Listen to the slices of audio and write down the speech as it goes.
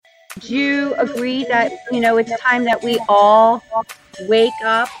Do you agree that, it's time that we all wake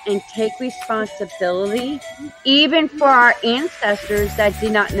up and take responsibility, even for our ancestors that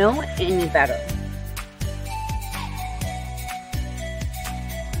did not know any better?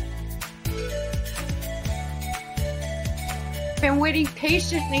 Been waiting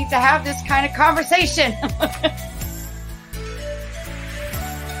patiently to have this kind of conversation.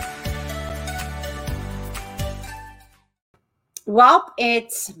 Well,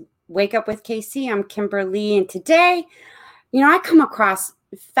 it's Wake Up with KC. I'm Kimberly, and today, I come across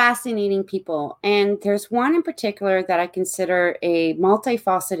fascinating people, and there's one in particular that I consider a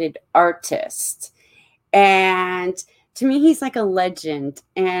multifaceted artist. And to me, he's like a legend,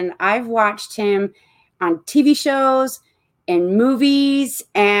 and I've watched him on TV shows and movies,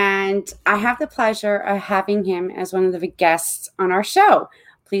 and I have the pleasure of having him as one of the guests on our show.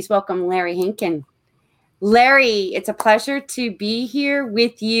 Please welcome Larry Hankin. Larry, it's a pleasure to be here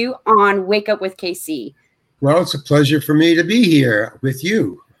with you on Wake Up with KC. Well, it's a pleasure for me to be here with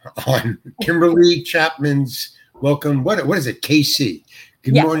you on Kimberly Chapman's Welcome. What is it? KC.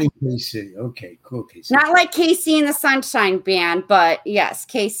 Good morning, KC. Okay, cool, KC. Not like KC and the Sunshine Band, but yes,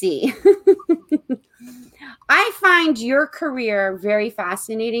 KC. I find your career very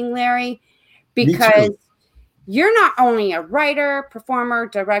fascinating, Larry, because you're not only a writer, performer,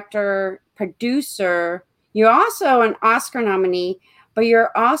 director, producer, you're also an Oscar nominee, but you're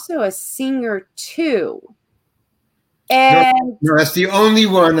also a singer too. And no, that's the only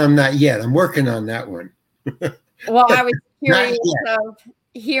one I'm not yet. I'm working on that one. Well, I was curious of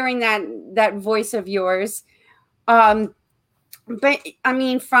hearing that voice of yours. But I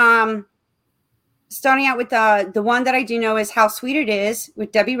mean, from starting out with the one that I do know is How Sweet It Is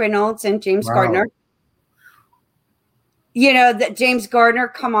with Debbie Reynolds and James Gardner. That James Gardner,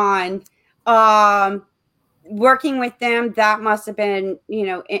 come on. Working with them, that must have been,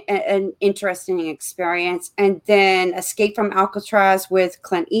 an interesting experience. And then Escape from Alcatraz with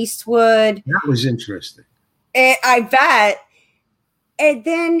Clint Eastwood. That was interesting. I bet. And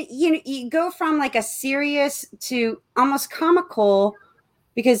then, you go from like a serious to almost comical,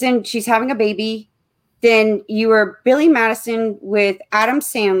 because then she's having a baby. Then you were Billy Madison with Adam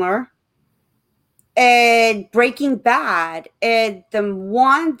Sandler. And Breaking Bad, and the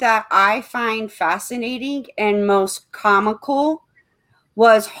one that I find fascinating and most comical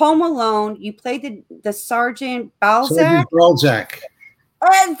was Home Alone. You played the Sergeant Balzac. Sergeant Balzac.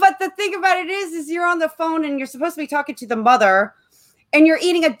 But the thing about it is you're on the phone and you're supposed to be talking to the mother, and you're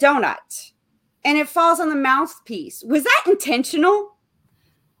eating a donut, and it falls on the mouthpiece. Was that intentional?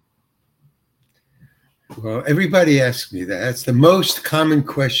 Well, everybody asks me that. That's the most common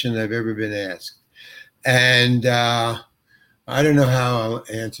question I've ever been asked. And I don't know how I'll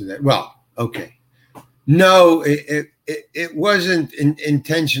answer that. Well, okay. No, it wasn't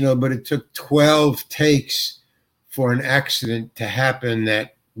intentional, but it took 12 takes for an accident to happen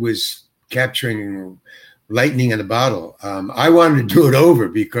that was capturing lightning in a bottle. I wanted to do it over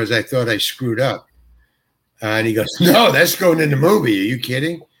because I thought I screwed up. And he goes, no, that's going in the movie. Are you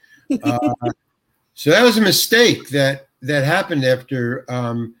kidding? So that was a mistake that happened after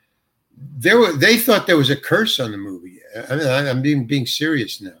they thought there was a curse on the movie. I mean, I'm being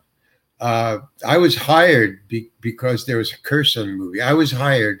serious now. I was hired because there was a curse on the movie. I was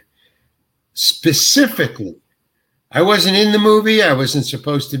hired specifically. I wasn't in the movie. I wasn't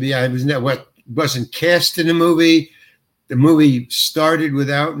supposed to be. Wasn't cast in the movie. The movie started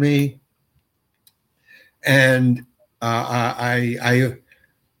without me. And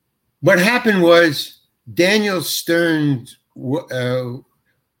what happened was Daniel Stern,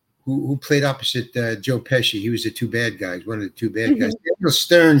 who played opposite Joe Pesci. He was the two bad guys, one of the two bad guys. Daniel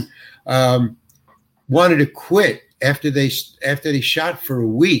Stern wanted to quit after they shot for a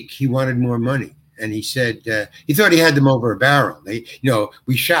week. He wanted more money, and he said he thought he had them over a barrel.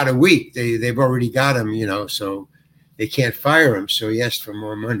 We shot a week. They've already got him, so they can't fire him. So he asked for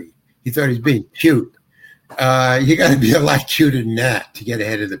more money. He thought he was being cute. You got to be a lot cuter than that to get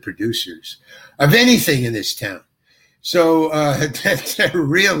ahead of the producers of anything in this town. So that's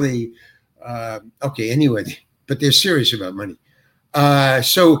really okay. Anyway, but they're serious about money.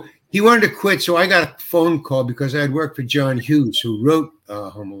 So he wanted to quit. So I got a phone call because I had worked for John Hughes, who wrote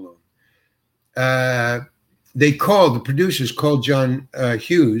Home Alone. The producers called John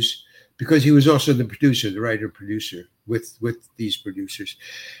Hughes because he was also the producer, the writer-producer with these producers.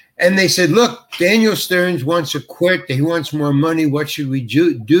 And they said, look, Daniel Stearns wants to quit. He wants more money. What should we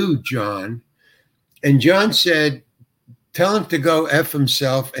do, John? And John said, tell him to go F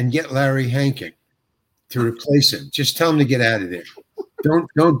himself and get Larry Hankin to replace him. Just tell him to get out of there.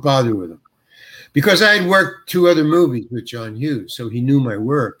 Don't bother with him. because I had worked 2 other movies with John Hughes. So he knew my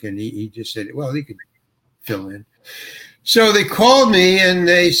work, and he just said, well, he could fill in. So they called me and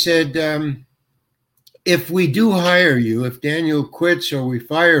they said, if we do hire you, if Daniel quits or we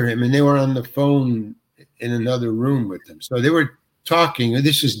fire him, and they were on the phone in another room with them. So they were talking, and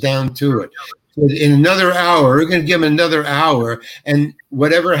this is down to it. So in another hour, we're going to give him another hour, and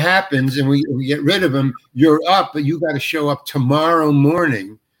whatever happens and we get rid of him, you're up, but you got to show up tomorrow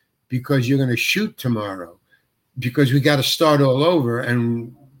morning because you're going to shoot tomorrow, because we got to start all over,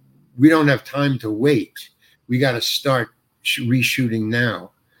 and we don't have time to wait. We got to start reshooting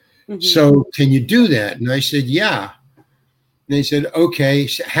now. Mm-hmm. So can you do that? And I said, yeah. And they said, okay,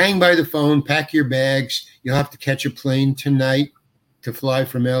 hang by the phone, pack your bags. You'll have to catch a plane tonight to fly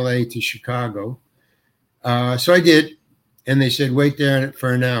from LA to Chicago. So I did. And they said, wait there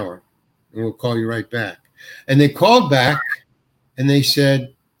for an hour and we'll call you right back. And they called back and they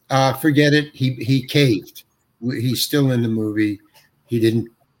said, forget it. He caved. He's still in the movie. He didn't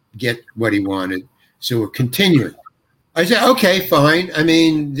get what he wanted. So we're continuing. I said, okay, fine. I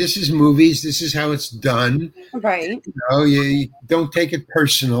mean, this is movies. This is how it's done. Right. You know, you don't take it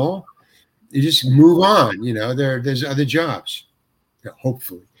personal. You just move on. You know, there's other jobs,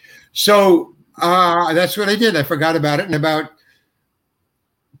 hopefully. So that's what I did. I forgot about it. And about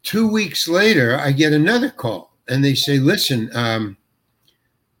 2 weeks later, I get another call. And they say, listen,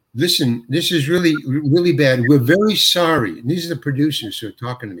 this is really, really bad. We're very sorry. And these are the producers who are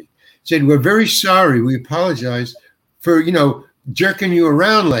talking to me. Said, we're very sorry. We apologize for, you know, jerking you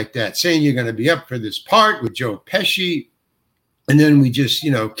around like that, saying you're going to be up for this part with Joe Pesci. And then we just, you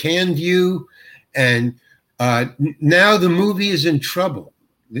know, canned you. And now the movie is in trouble.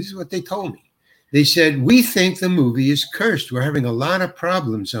 This is what they told me. They said, we think the movie is cursed. We're having a lot of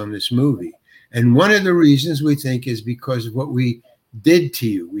problems on this movie. And one of the reasons we think is because of what we did to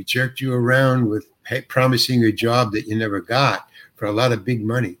you. We jerked you around with promising a job that you never got for a lot of big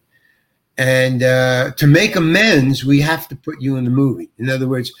money. And to make amends, we have to put you in the movie. In other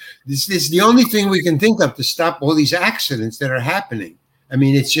words, this is the only thing we can think of to stop all these accidents that are happening. I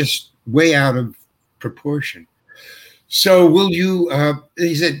mean, it's just way out of proportion. So will you,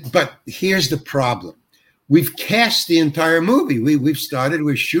 he said, but here's the problem. We've cast the entire movie.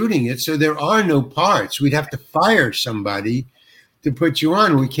 We're shooting it. So there are no parts. We'd have to fire somebody to put you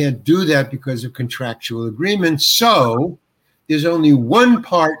on. We can't do that because of contractual agreements. So there's only one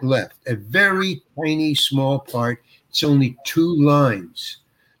part left, a very tiny, small part. It's only 2 lines.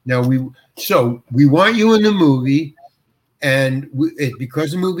 Now, we want you in the movie, and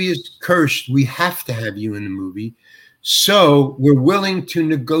because the movie is cursed, we have to have you in the movie. So we're willing to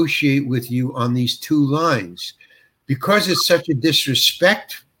negotiate with you on these 2 lines. Because it's such a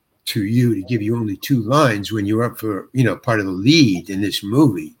disrespect to you to give you only 2 lines when you're up for, you know, part of the lead in this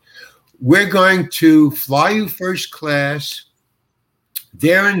movie, we're going to fly you first class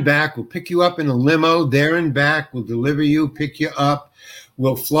there and back. We'll pick you up in a limo there and back. We'll deliver you, pick you up.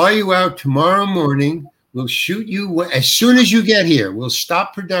 We'll fly you out tomorrow morning. We'll shoot you as soon as you get here. We'll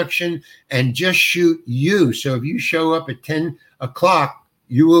stop production and just shoot you. So if you show up at 10 o'clock,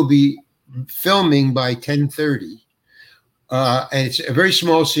 you will be filming by 10:30. And it's a very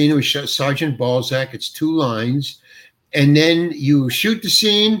small scene with Sergeant Balzac. It's 2 lines. And then you shoot the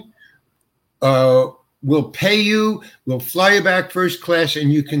scene. We'll pay you. We'll fly you back first class,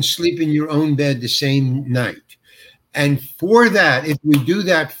 and you can sleep in your own bed the same night. And for that, if we do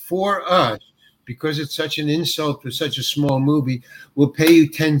that for us, because it's such an insult for such a small movie, we'll pay you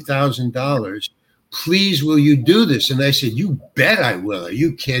 $10,000. Please, will you do this? And I said, you bet I will. Are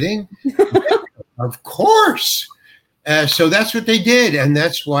you kidding? Of course. So that's what they did. And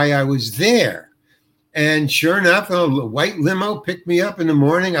that's why I was there. And sure enough, a white limo picked me up in the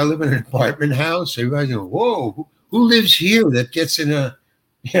morning. I live in an apartment house. Everybody's going, whoa, who lives here that gets in a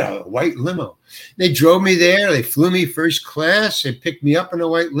white limo? They drove me there. They flew me first class. They picked me up in a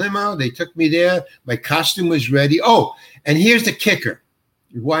white limo. They took me there. My costume was ready. Oh, and here's the kicker,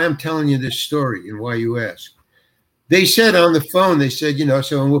 why I'm telling you this story and why you ask. They said on the phone, they said, you know,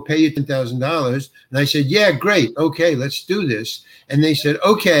 so we'll pay you $10,000. And I said, yeah, great. Okay, let's do this. And they said,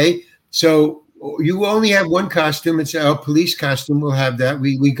 okay, so you only have one costume. It's our police costume. We'll have that.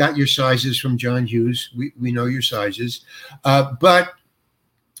 We got your sizes from John Hughes. We know your sizes. You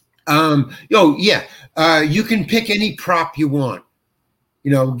can pick any prop you want.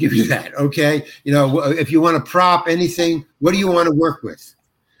 You know, we'll give you that. Okay. You know, if you want a prop, anything, what do you want to work with?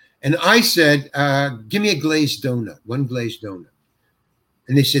 And I said, give me a glazed donut, 1 glazed donut.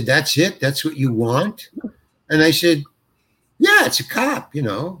 And they said, that's it? That's what you want? And I said, yeah, it's a cop, you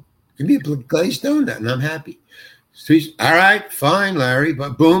know. Give me a glazed donut, and I'm happy. So he's, all right, fine, Larry.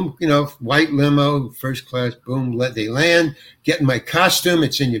 But boom, white limo, first class, boom, they land, get in my costume.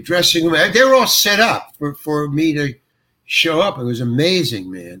 It's in your dressing room. They're all set up for me to show up. It was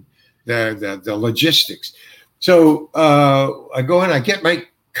amazing, man, the logistics. So I go in, I get my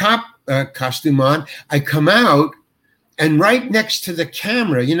cop costume on. I come out, and right next to the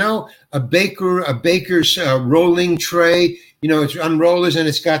camera, a baker's rolling tray, it's on rollers, and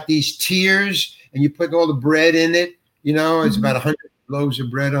it's got these tiers, and you put all the bread in it. It's about 100 loaves of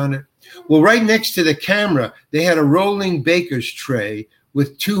bread on it. Well, right next to the camera, they had a rolling baker's tray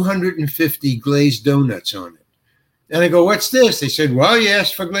with 250 glazed donuts on it. And I go, what's this? They said, well, you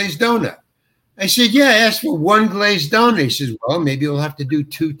asked for glazed donut. I said, yeah, I asked for one glazed donut. He says, well, maybe we'll have to do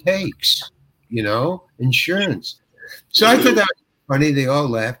 2 takes, insurance. So I thought that was funny. They all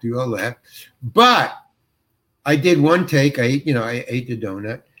laughed. We all laughed. But I did 1 take. I ate the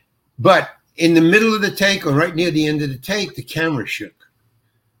donut. But in the middle of the take, or right near the end of the take, the camera shook.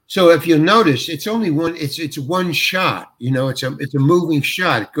 So if you'll notice, it's only one. It's one shot. It's a moving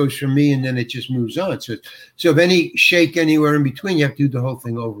shot. It goes from me, and then it just moves on. So if any shake anywhere in between, you have to do the whole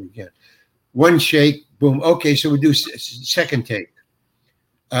thing over again. 1 shake, boom. Okay, so we do second take.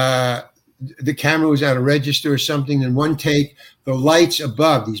 The camera was out of register or something. In 1 take, the lights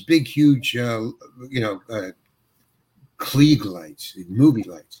above, these big, huge, Klieg lights, movie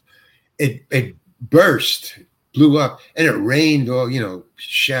lights, it burst, blew up, and it rained all,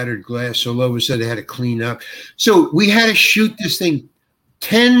 shattered glass all over, so they had to clean up. So we had to shoot this thing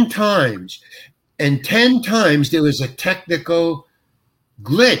 10 times, and 10 times there was a technical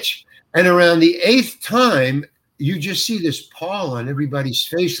glitch. And around the 8th time, you just see this pall on everybody's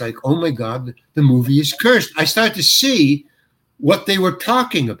face, like, oh my God, the movie is cursed. I start to see what they were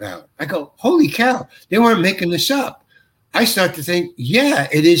talking about. I go, holy cow, they weren't making this up. I start to think, yeah,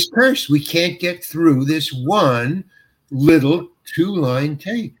 it is cursed. We can't get through this one little 2-line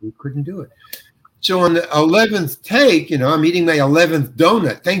take. We couldn't do it. So on the 11th take, I'm eating my 11th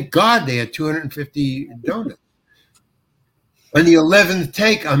donut. Thank God they had 250 donuts. On the 11th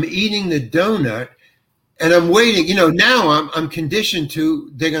take, I'm eating the donut, and I'm waiting. Now I'm conditioned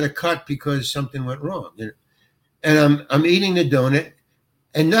to they're going to cut because something went wrong. And I'm eating the donut,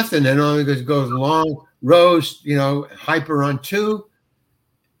 and nothing. And all it goes long roast, hyper on 2,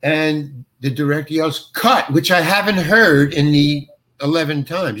 and the director yells cut, which I haven't heard in the 11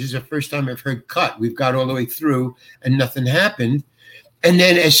 times. This is the first time I've heard cut. We've got all the way through, and nothing happened. And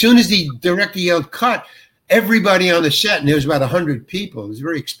then as soon as the director yelled cut, everybody on the set, and there was about 100 people. It was a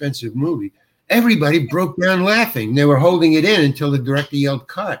very expensive movie. Everybody broke down laughing. They were holding it in until the director yelled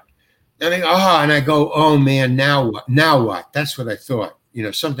cut. And I go, oh man, now what? Now what? That's what I thought.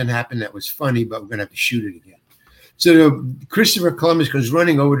 Something happened that was funny, but we're going to have to shoot it again. So Christopher Columbus goes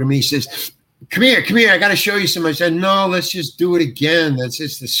running over to me. He says, come here. I got to show you something. I said, no, let's just do it again. That's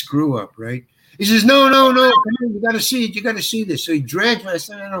just the screw up, right? He says, no. Come on, you got to see it. You got to see this. So he dragged me. I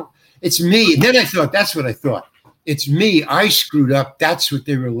said, no, it's me. And then I thought, that's what I thought. It's me. I screwed up. That's what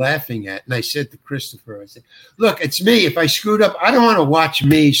they were laughing at. And I said to Christopher, I said, look, it's me. If I screwed up, I don't want to watch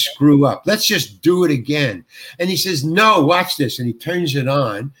me screw up. Let's just do it again. And he says, no, watch this. And he turns it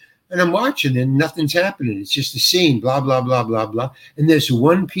on. And I'm watching and nothing's happening. It's just a scene, blah, blah, blah, blah, blah. And there's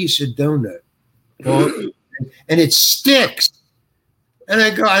 1 piece of donut. And it sticks. And I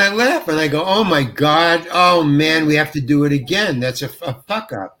laugh and I go, oh my God. Oh man, we have to do it again. That's a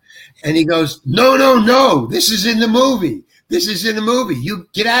fuck up. And he goes, no. This is in the movie. You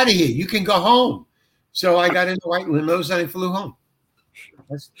get out of here. You can go home. So I got in the white limos and I flew home.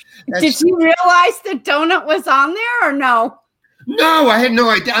 Did you realize the donut was on there or no? No, I had no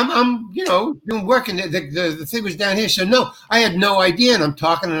idea. I'm doing work, and the thing was down here. So no, I had no idea. And I'm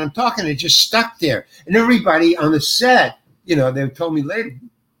talking. It just stuck there. And everybody on the set, they told me later.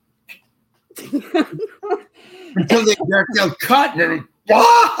 Until they'll cut, and then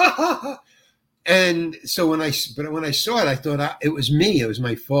and so when I saw it, I thought it was me. It was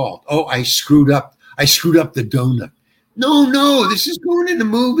my fault. Oh, I screwed up. I screwed up the donut. No, this is going in the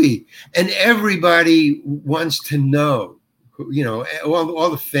movie, and everybody wants to know. All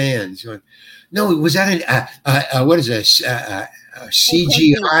the fans. No, was that what is that?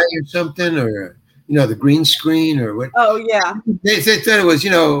 CGI or something, or the green screen or what? Oh yeah. They thought it was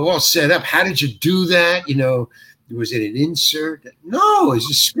all set up. How did you do that? Was it an insert? No, it's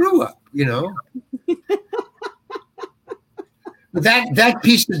a screw up. But that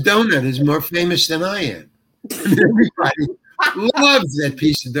piece of donut is more famous than I am. Everybody loves that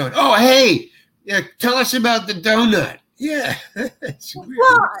piece of donut. Oh, hey, tell us about the donut. Yeah.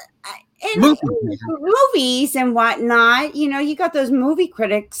 Well, in movies and whatnot, you got those movie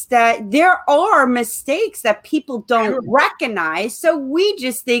critics that there are mistakes that people don't recognize. So we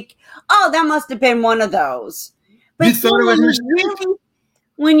just think, oh, that must have been one of those. But you thought it was a mistake?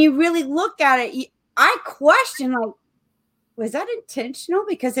 When you really look at it, I question, like, was that intentional?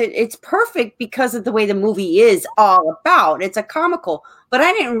 Because it's perfect because of the way the movie is all about. It's a comical. But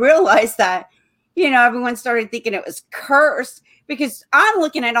I didn't realize that, everyone started thinking it was cursed. Because I'm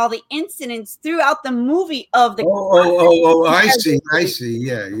looking at all the incidents throughout the movie of the. I see.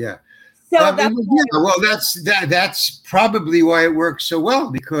 Yeah. So that's probably why it works so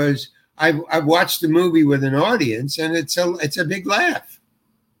well, because I've watched the movie with an audience, and it's a big laugh.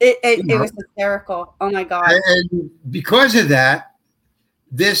 It was hysterical. Oh my God! And because of that,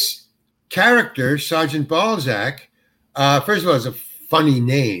 this character, Sergeant Balzac, first of all, is a funny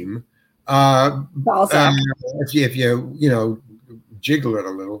name. Balzac. If you jiggle it a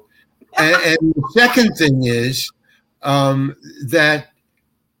little. And the second thing is that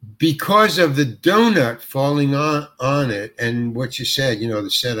because of the donut falling on it and what you said, the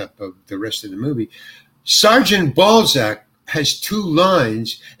setup of the rest of the movie, Sergeant Balzac has 2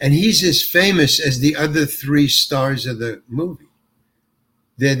 lines, and he's as famous as the other 3 stars of the movie.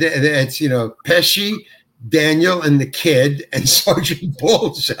 It's, Pesci, Daniel, and the kid, and Sergeant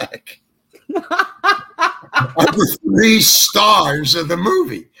Balzac are the 3 stars of the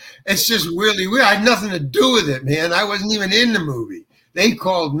movie. It's just really weird. I had nothing to do with it, man. I wasn't even in the movie. They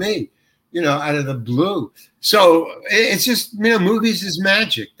called me, out of the blue. So it's just, movies is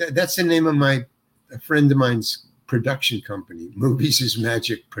magic. That's the name of a friend of mine's production company. Movies is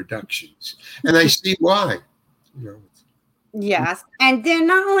Magic Productions. And I see why. Yes. And then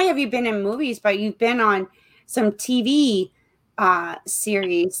not only have you been in movies, but you've been on some TV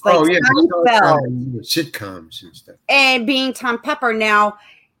series like Seinfeld, sitcoms and stuff, and being Tom Pepper. Now,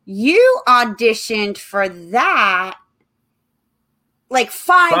 you auditioned for that like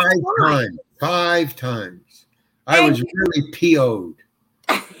five times. 5 times. I was really PO'd.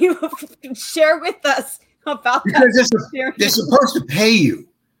 You share with us about because that. They're supposed to pay you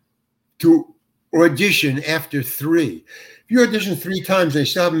to audition after 3. If you audition 3 times, they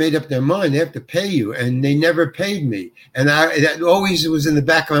still haven't made up their mind. They have to pay you, and they never paid me. And that always was in the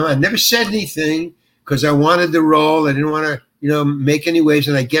back of my mind. I never said anything because I wanted the role. I didn't want to, make any waves.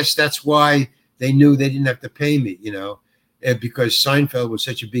 And I guess that's why they knew they didn't have to pay me, because Seinfeld was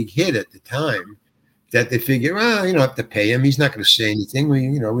such a big hit at the time that they figured, well, you don't have to pay him. He's not going to say anything.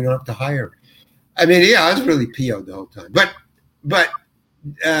 We don't have to hire him. I mean, yeah, I was really PO'd the whole time. But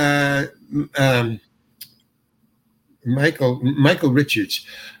Michael Richards,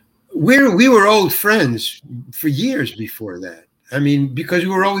 we were old friends for years before that. I mean, because we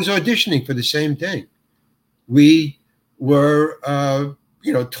were always auditioning for the same thing. We were,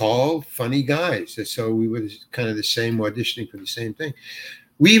 tall, funny guys. So we were kind of the same, auditioning for the same thing.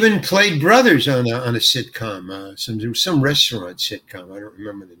 We even played brothers on a sitcom, some restaurant sitcom. I don't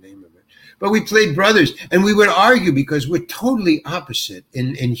remember the name of it. But we played brothers, and we would argue because we're totally opposite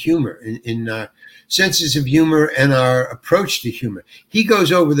in humor, in senses of humor and our approach to humor. He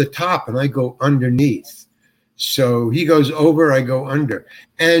goes over the top, and I go underneath. So he goes over, I go under.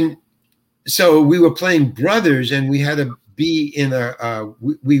 And so we were playing brothers, and we had to be in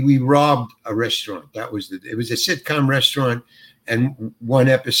we robbed a restaurant. It was a sitcom restaurant, and one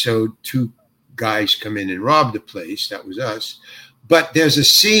episode, 2 guys come in and rob the place. That was us. But there's a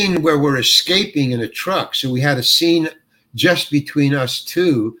scene where we're escaping in a truck. So we had a scene just between us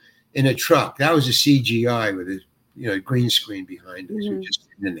 2 in a truck. That was a CGI with a green screen behind us. We were just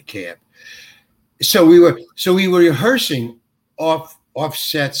sitting in the cab. So we were rehearsing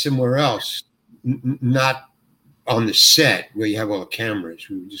offset somewhere else, not on the set where you have all the cameras.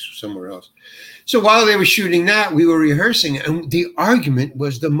 We were just somewhere else. So while they were shooting that, we were rehearsing, and the argument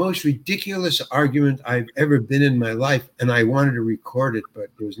was the most ridiculous argument I've ever been in my life. And I wanted to record it, but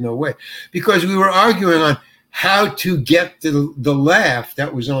there was no way, because we were arguing on how to get the laugh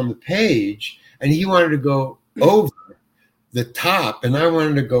that was on the page. And he wanted to go over the top, and I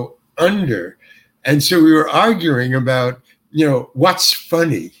wanted to go under. And so we were arguing about, what's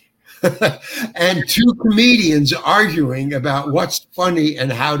funny. And 2 comedians arguing about what's funny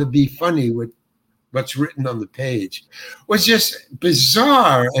and how to be funny with what's written on the page was just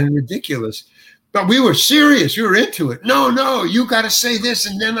bizarre and ridiculous. But we were serious. We were into it. No, you got to say this,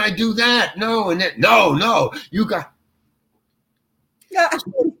 and then I do that. No, and then no, you got.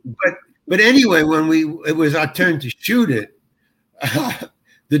 But anyway, when it was our turn to shoot it,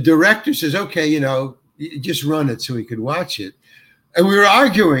 the director says, "Okay, you just run it so we could watch it." And we were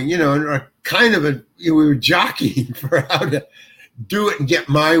arguing, and we were jockeying for how to do it and get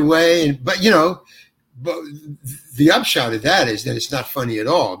my way. And but but the upshot of that is that it's not funny at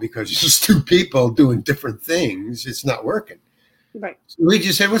all because it's just two people doing different things. It's not working. Right. So we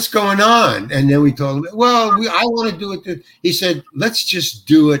just said, "What's going on?" And then we told him, "Well, I want to do it." He said, "Let's just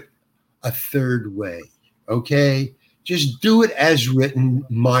do it a third way, okay? Just do it as written,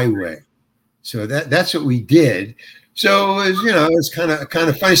 my way." So that's what we did. So it was, it was kind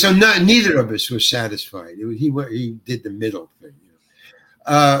of funny. So neither of us was satisfied. He did the middle thing.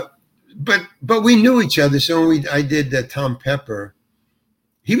 But we knew each other. So when I did Tom Pepper,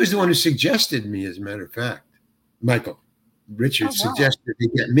 he was the one who suggested me, as a matter of fact. Michael Richards suggested to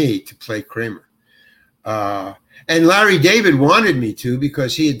get me to play Kramer. And Larry David wanted me to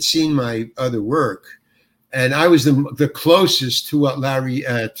because he had seen my other work. And I was the closest to what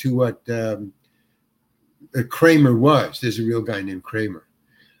Kramer was. There's a real guy named Kramer.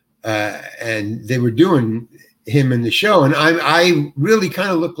 And they were doing him in the show. And I really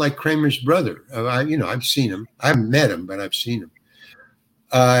kind of looked like Kramer's brother. I've seen him. I haven't met him, but I've seen him.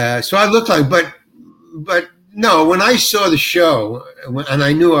 So I looked like, but no, when I saw the show and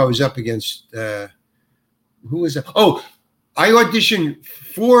I knew I was up against, who was that? Oh, I auditioned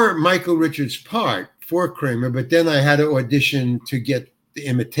for Michael Richards' part for Kramer, but then I had to audition to get the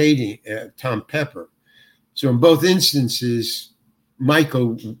imitating Tom Pepper. So in both instances,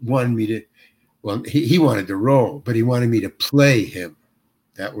 Michael wanted me to, well, he wanted the role, but he wanted me to play him.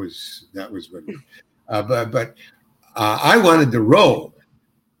 That was what. But I wanted the role,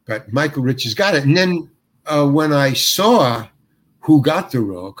 but Michael Richards got it. And then when I saw who got the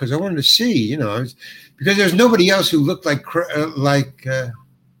role, because I wanted to see, because there's nobody else who looked like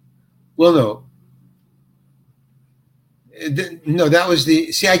well, no. No, that was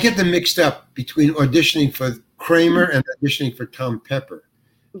I get them mixed up between auditioning for Kramer and auditioning for Tom Pepper.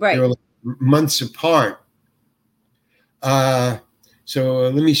 Right. They were like months apart. So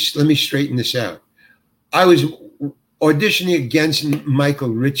let me straighten this out. I was auditioning against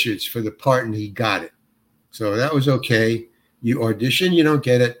Michael Richards for the part and he got it. So that was okay. You audition, you don't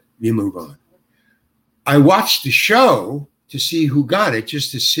get it, you move on. I watched the show to see who got it,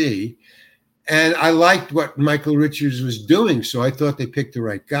 just to see. And I liked what Michael Richards was doing, so I thought they picked the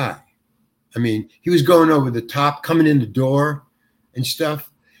right guy. I mean, he was going over the top, coming in the door and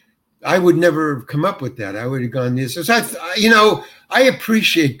stuff. I would never have come up with that. I would have gone this. So I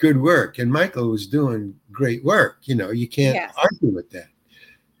appreciate good work, and Michael was doing great work. You can't argue with that.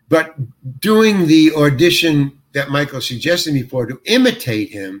 But doing the audition that Michael suggested me for to imitate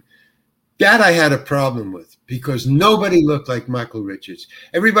him, that I had a problem with because nobody looked like Michael Richards.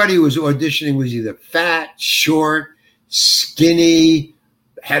 Everybody who was auditioning was either fat, short, skinny,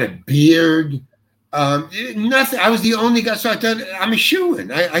 had a beard. Nothing. I was the only guy. So I thought, I'm a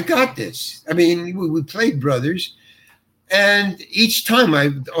shoo-in. I got this. I mean, we played brothers. And each time I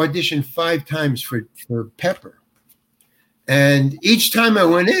auditioned 5 times for Pepper. And each time I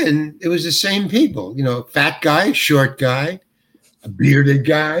went in, it was the same people. Fat guy, short guy, a bearded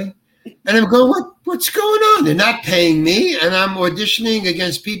guy. And I'm going, what's going on? They're not paying me, and I'm auditioning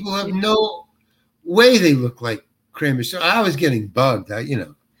against people who have no way they look like Kramer. So I was getting bugged,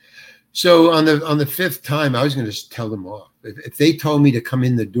 So on the 5th time, I was going to tell them off. If they told me to come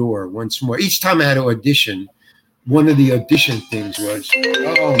in the door once more, each time I had to audition, one of the audition things was,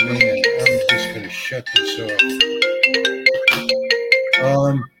 oh man, I'm just going to shut this off.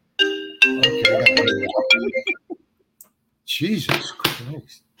 Okay. Jesus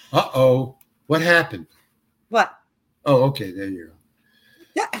Christ. Uh-oh. What happened? What? Oh, okay. There you go.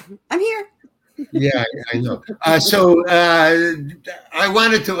 Yeah, I'm here. Yeah, I know. So I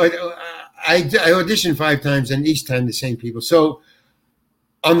wanted to, I auditioned 5 times and each time the same people. So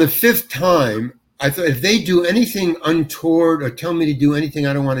on the 5th time, I thought if they do anything untoward or tell me to do anything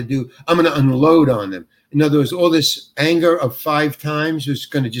I don't want to do, I'm going to unload on them. In other words, all this anger of 5 times was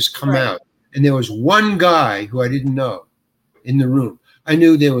going to just come out. And there was one guy who I didn't know in the room. I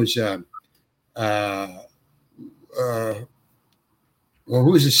knew there was, well,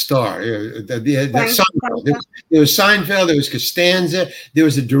 who was a star? Seinfeld. There was Seinfeld. There was Costanza. There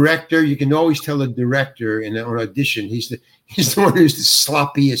was a director. You can always tell a director in an audition. He's the one who's the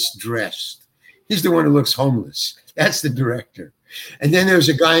sloppiest dressed. He's the one who looks homeless. That's the director. And then there was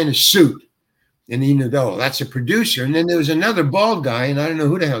a guy in a suit. And you know, that's a producer. And then there was another bald guy, and I don't know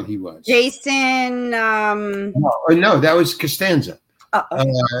who the hell he was. Jason. No, that was Costanza.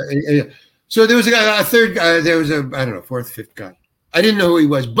 Okay. So there was a 3rd guy. There was a, I don't know, 4th, 5th guy. I didn't know who he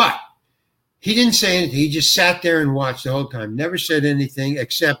was, but he didn't say anything. He just sat there and watched the whole time. Never said anything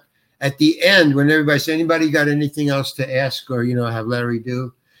except at the end when everybody said, anybody got anything else to ask or, have Larry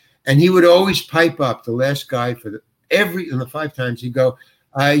do? And he would always pipe up, the last guy in the 5 times he'd go,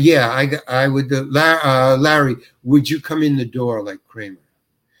 yeah, I would, Larry, would you come in the door like Kramer?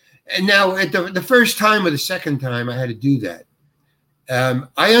 And now at the first time or the second time I had to do that.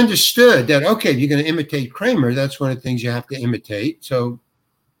 I understood that, okay, if you're going to imitate Kramer, that's one of the things you have to imitate. So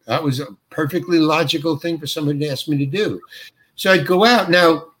that was a perfectly logical thing for somebody to ask me to do. So I'd go out.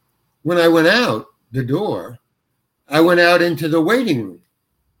 Now, when I went out the door, I went out into the waiting room,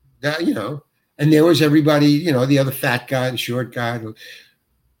 and there was everybody, the other fat guy, the short guy.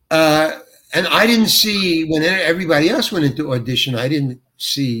 And I didn't see, when everybody else went into audition, I didn't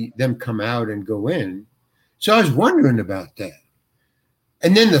see them come out and go in. So I was wondering about that.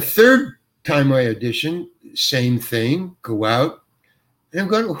 And then the third time I auditioned, same thing, go out. And I'm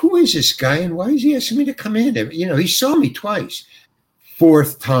going, who is this guy? And why is he asking me to come in? He saw me twice.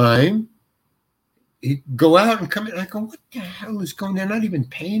 Fourth time, he'd go out and come in. I go, what the hell is going on? They're not even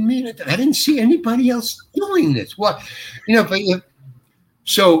paying me. I didn't see anybody else doing this. What?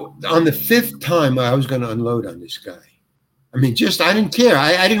 So on the 5th time, I was going to unload on this guy. I didn't care.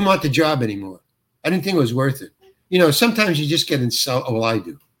 I didn't want the job anymore. I didn't think it was worth it. Sometimes you just get insulted. Well, I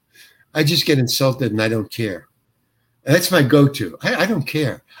do. I just get insulted and I don't care. And that's my go-to. I don't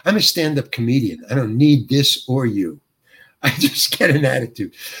care. I'm a stand-up comedian. I don't need this or you. I just get an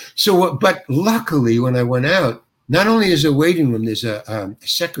attitude. So, but luckily when I went out, not only is a waiting room, there's a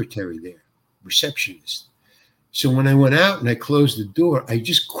secretary there, receptionist. So when I went out and I closed the door, I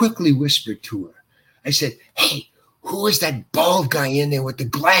just quickly whispered to her. I said, hey, who is that bald guy in there with the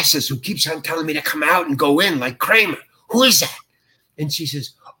glasses who keeps on telling me to come out and go in like Kramer? Who is that? And she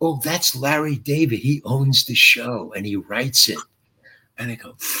says, oh, that's Larry David. He owns the show and he writes it. And I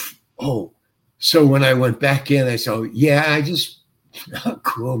go, oh. So when I went back in, I said, yeah,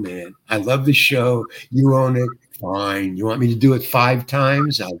 cool, man. I love the show. You own it. Fine. You want me to do it 5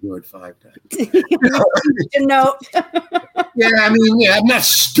 times? I'll do it 5 times. No. Yeah, I'm not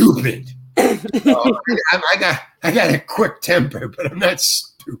stupid. I got a quick temper, but I'm not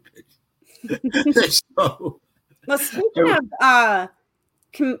stupid. Well, speaking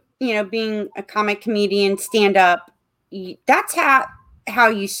of being a comic comedian, stand up, that's how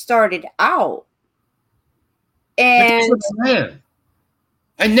you started out. And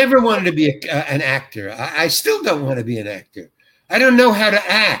I never wanted to be an actor. I still don't want to be an actor. I don't know how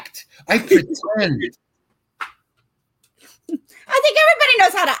to act. I pretend. I think everybody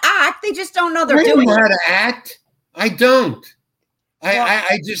knows how to act. They just don't know they're doing it. I don't know how to act. I don't.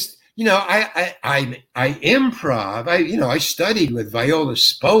 I just, I improv. I studied with Viola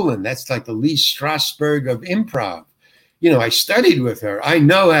Spolin. That's like the Lee Strasberg of improv. I studied with her. I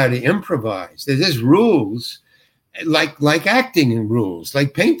know how to improvise. There's rules, like acting rules,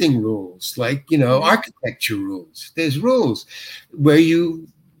 like painting rules, like, architecture rules. There's rules where even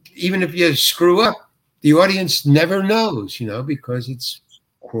if you screw up, the audience never knows, because it's,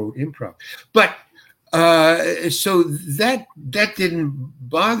 quote, improv. But so that didn't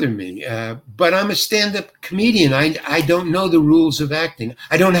bother me. But I'm a stand-up comedian. I don't know the rules of acting.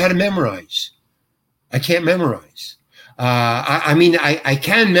 I don't know how to memorize. I can't memorize. I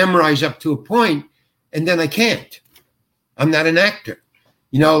can memorize up to a point, and then I can't. I'm not an actor.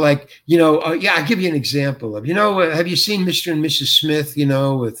 I'll give you an example of, have you seen Mr. and Mrs. Smith,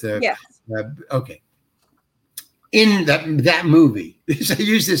 with, yes. Okay. In that movie, I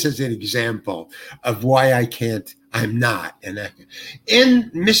use this as an example of why I'm not an actor. In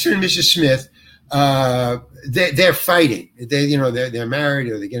Mr. and Mrs. Smith, they're fighting. They're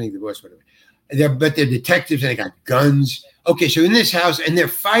married or they're getting divorced, whatever. But they're detectives and they got guns. Okay, so in this house, and they're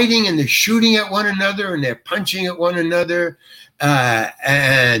fighting and they're shooting at one another and they're punching at one another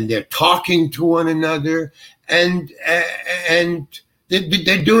and they're talking to one another and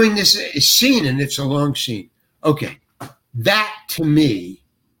they're doing this scene, and it's a long scene. Okay, that to me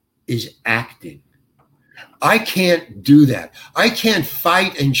is acting. I can't do that. I can't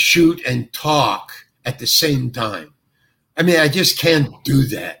fight and shoot and talk at the same time. I just can't do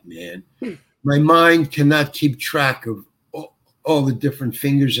that, man. My mind cannot keep track of all the different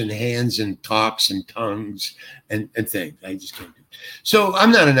fingers and hands and talks and tongues and things. I just can't do it. So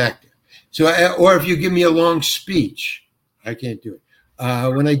I'm not an actor. Or if you give me a long speech, I can't do it.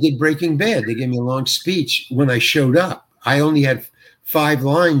 When I did Breaking Bad, they gave me a long speech when I showed up. I only had 5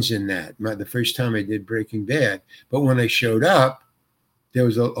 lines in that the first time I did Breaking Bad. But when I showed up, there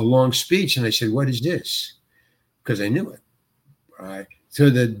was a long speech, and I said, what is this? Because I knew it. Right. So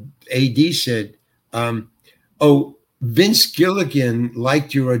the AD said, Vince Gilligan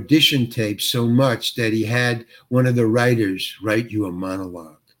liked your audition tape so much that he had one of the writers write you a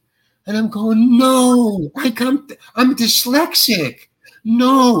monologue. And I'm going, no, I'm dyslexic.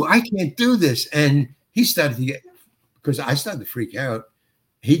 No, I can't do this. And he started to get because I started to freak out.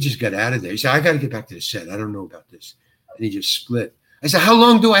 He just got out of there. He said, I got to get back to the set. I don't know about this. And he just split. I said, how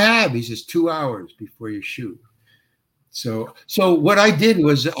long do I have? He says, 2 hours before you shoot. So what I did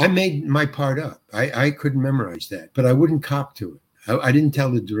was I made my part up. I couldn't memorize that, but I wouldn't cop to it. I didn't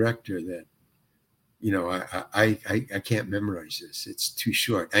tell the director that, you know, I can't memorize this. It's too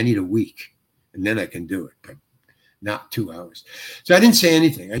short. I need a week, and then I can do it, but not 2 hours. So I didn't say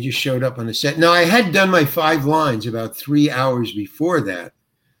anything. I just showed up on the set. Now, I had done my 5 lines about 3 hours before that.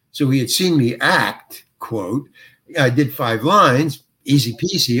 So he had seen me act, quote. I did 5 lines, easy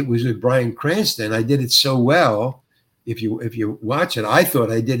peasy. It was with Bryan Cranston. I did it so well. If you watch it, I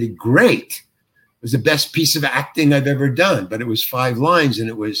thought I did it great. It was the best piece of acting I've ever done, but it was 5 lines and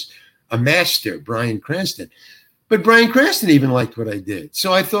it was a master, Bryan Cranston. But Bryan Cranston even liked what I did.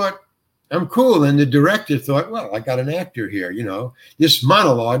 So I thought, I'm cool. And the director thought, well, I got an actor here, you know, this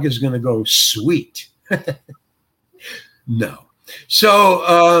monologue is going to go sweet. No. So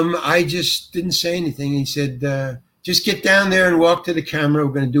I just didn't say anything. He said, just get down there and walk to the camera.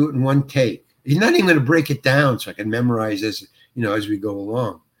 We're going to do it in 1 take. He's not even going to break it down so I can memorize as, you know, as we go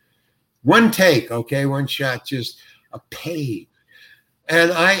along. 1 take, okay, 1 shot, just a page.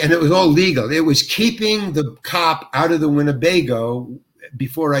 And it was all legal. It was keeping the cop out of the Winnebago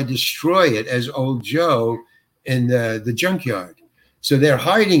before I destroy it as Old Joe in the junkyard. So they're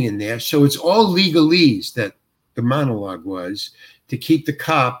hiding in there. So it's all legalese that the monologue was to keep the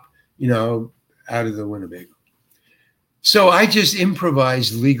cop, you know, out of the Winnebago. So I just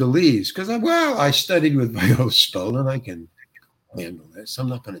improvised legalese because I studied with Viola Spolin. I can handle this. I'm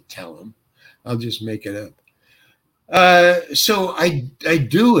not going to tell him. I'll just make it up. So I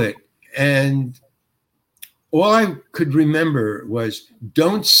do it, and all I could remember was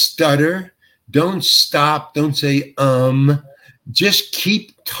don't stutter, don't stop, don't say just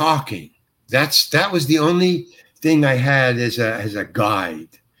keep talking. That was the only thing I had as a guide,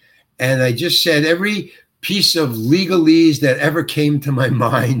 and I just said every piece of legalese that ever came to my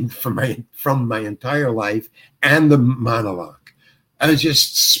mind from my entire life and the monologue. I was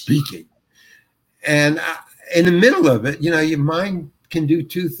just speaking. And in the middle of it, you know, your mind can do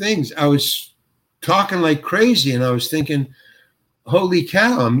 2 things. I was talking like crazy and I was thinking, holy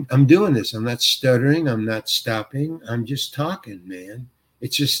cow, I'm doing this. I'm not stuttering. I'm not stopping. I'm just talking, man.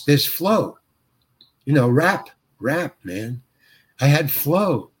 It's just this flow, you know, rap, man. I had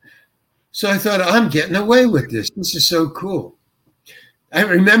flow. So I thought, I'm getting away with this. This is so cool. I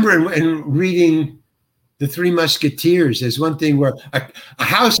remember in reading The Three Musketeers, there's one thing where a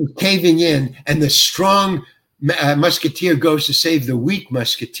house is caving in and the strong musketeer goes to save the weak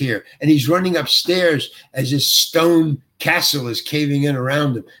musketeer. And he's running upstairs as his stone castle is caving in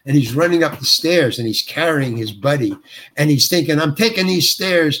around him. And he's running up the stairs and he's carrying his buddy. And he's thinking, I'm taking these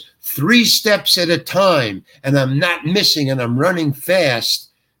stairs 3 steps at a time and I'm not missing and I'm running fast.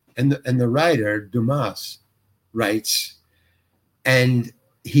 And the writer, Dumas, writes, and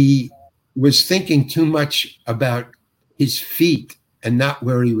he was thinking too much about his feet and not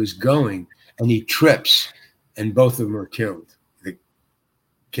where he was going, and he trips, and both of them are killed.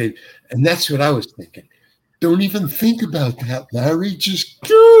 Okay, and that's what I was thinking. Don't even think about that, Larry. Just,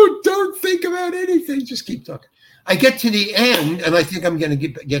 dude, don't think about anything. Just keep talking. I get to the end, and I think I'm going to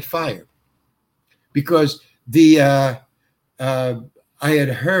get fired because I had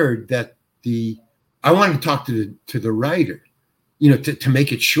heard that I wanted to talk to the writer, you know, to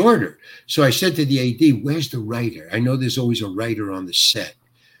make it shorter. So I said to the AD, where's the writer? I know there's always a writer on the set.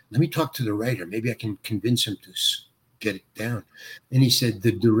 Let me talk to the writer. Maybe I can convince him to get it down. And he said,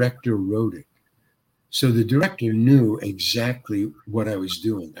 the director wrote it. So the director knew exactly what I was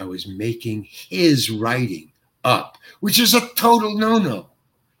doing. I was making his writing up, which is a total no-no.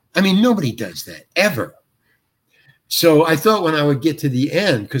 I mean, nobody does that ever. So I thought when I would get to the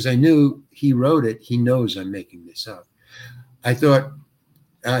end, because I knew he wrote it, he knows I'm making this up. I thought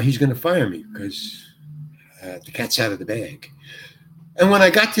he's going to fire me because the cat's out of the bag. And when I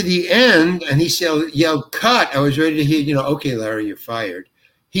got to the end and he yelled, cut, I was ready to hear, you know, okay, Larry, you're fired.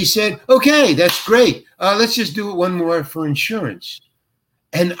 He said, okay, that's great. Let's just do it one more for insurance.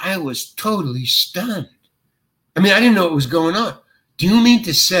 And I was totally stunned. I mean, I didn't know what was going on. Do you mean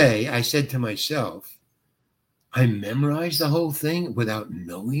to say, I said to myself, I memorized the whole thing without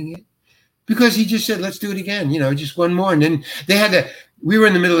knowing it? Because he just said, let's do it again, you know, just one more. And then we were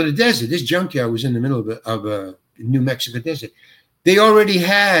in the middle of the desert. This junkyard was in the middle of a New Mexico desert. They already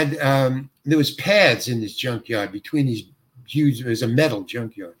had, there was paths in this junkyard between these huge, it was a metal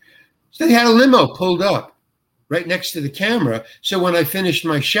junkyard. So they had a limo pulled up right next to the camera. So when I finished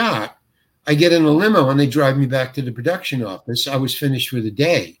my shot, I get in a limo and they drive me back to the production office. I was finished for the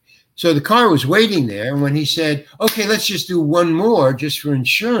day. So the car was waiting there. And when he said, okay, let's just do one more just for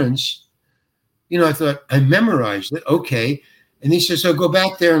insurance, I thought, I memorized it. Okay. And he said, so go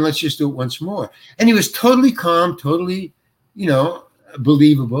back there and let's just do it once more. And he was totally calm, totally,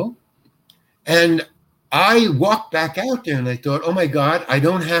 believable. And I walked back out there and I thought, oh my God, I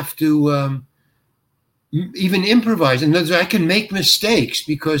don't have to even improvise. In other words, I can make mistakes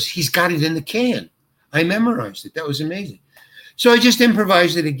because he's got it in the can. I memorized it. That was amazing. So I just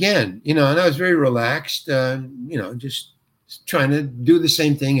improvised it again, and I was very relaxed, just trying to do the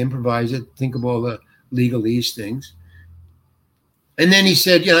same thing, improvise it, think of all the legalese things. And then he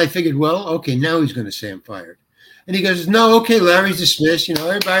said, I figured, well, okay, now he's going to say I'm fired. And he goes, no, okay, Larry's dismissed.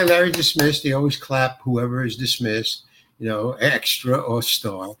 Everybody, Larry's dismissed. They always clap whoever is dismissed, extra or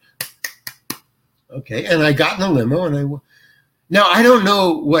star. Okay. And I got in a limo and now I don't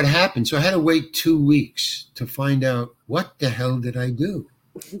know what happened. So I had to wait 2 weeks to find out what the hell did I do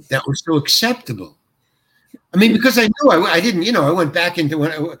that was so acceptable. I mean, because I knew I didn't, I went back into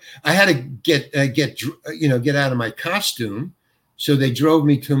when I had to get out of my costume. So they drove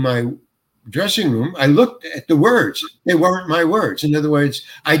me to my dressing room. I looked at the words. They weren't my words. In other words,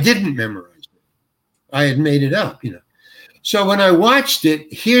 I didn't memorize it. I had made it up, So when I watched it,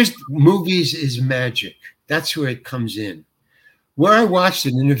 here's movies is magic. That's where it comes in. Where I watched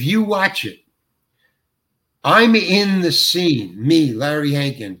it, and if you watch it, I'm in the scene, me, Larry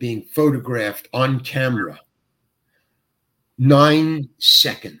Hankin, being photographed on camera. 9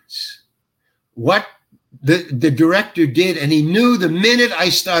 seconds. What the director did, and he knew the minute I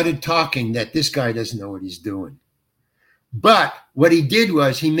started talking that this guy doesn't know what he's doing. But what he did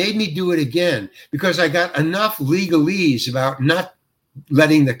was he made me do it again because I got enough legalese about not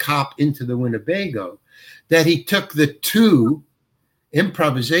letting the cop into the Winnebago that he took the 2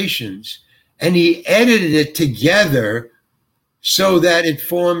 improvisations and he edited it together so that it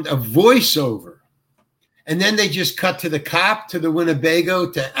formed a voiceover. And then they just cut to the cop, to the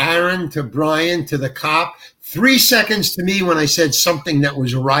Winnebago, to Aaron, to Brian, to the cop. 3 seconds to me when I said something that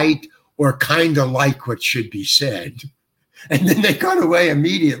was right or kind of like what should be said. And then they cut away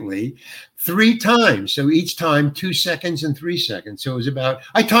immediately 3 times. So each time 2 seconds and 3 seconds. So it was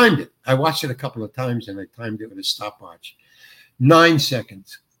I timed it. I watched it a couple of times and I timed it with a stopwatch. 9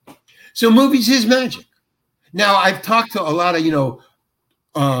 seconds. So movies is magic. Now I've talked to a lot of,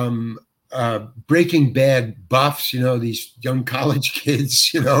 Breaking Bad buffs, these young college kids,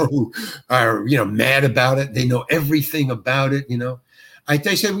 who are, mad about it. They know everything about it,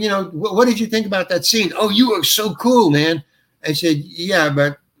 They said, what did you think about that scene? Oh, you were so cool, man. I said, yeah,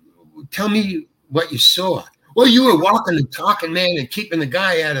 but tell me what you saw. Well, you were walking and talking, man, and keeping the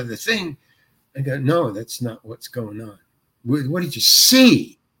guy out of the thing. I go, no, that's not what's going on. What did you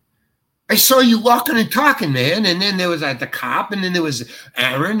see? I saw you walking and talking, man. And then there was the cop, and then there was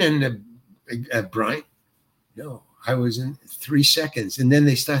Aaron and Brian. No, I was in 3 seconds. And then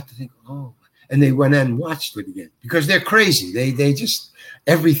they start to think, oh, and they went and watched it again because they're crazy. They just,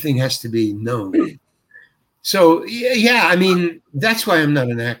 everything has to be known. So, yeah, I mean, that's why I'm not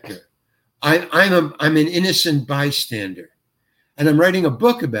an actor. I'm an innocent bystander. And I'm writing a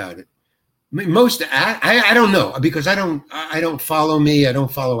book about it. I mean, I don't know because I don't follow me. I don't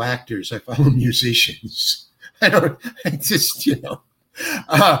follow actors. I follow musicians. When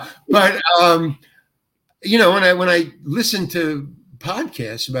I listen to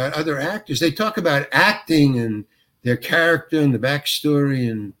podcasts about other actors, they talk about acting and their character and the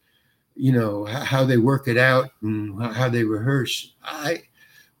backstory and, how they work it out and how they rehearse. I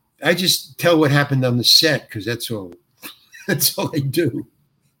just tell what happened on the set because that's all I do.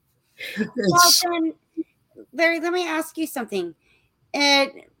 Well, then, Larry, let me ask you something.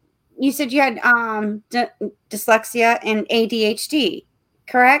 You said you had dyslexia and ADHD,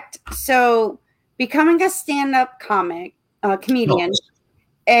 correct? So becoming a stand-up comedian,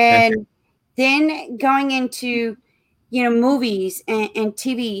 and then going into, movies and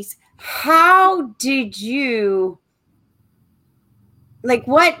TVs, how did you,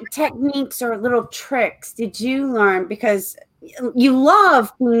 what techniques or little tricks did you learn? Because you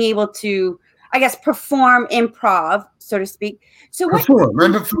love being able to, I guess, perform improv, so to speak. So I'm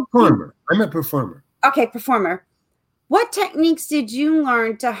a performer. Okay, performer. What techniques did you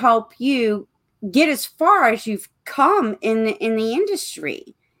learn to help you get as far as you've come in the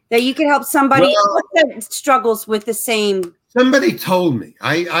industry that you could help somebody that struggles with the same? Somebody told me.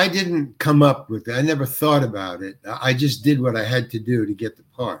 I didn't come up with it. I never thought about it. I just did what I had to do to get the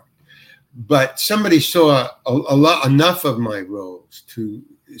part. But somebody saw enough of my roles to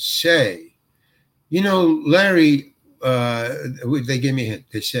say, Larry, they gave me a hint.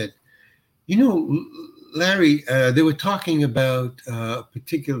 They said, Larry, they were talking about a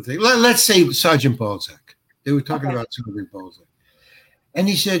particular thing. Let's say Sergeant Balzac. They were talking about Sergeant Balzac. And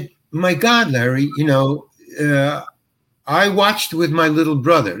he said, my God, Larry, I watched with my little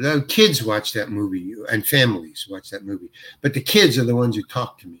brother. The kids watch that movie and families watch that movie. But the kids are the ones who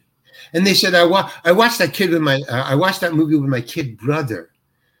talk to me. And they said, I watched that kid with I watched that movie with my kid brother.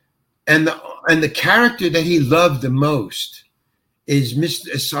 And the character that he loved the most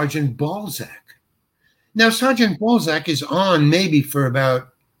is Sergeant Balzac. Now, Sergeant Balzac is on maybe for about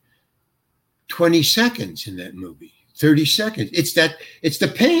 20 seconds in that movie, 30 seconds. It's the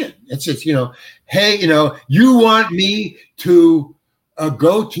pan. It's hey, you want me to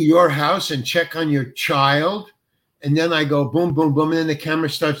go to your house and check on your child? And then I go boom, boom, boom. And then the camera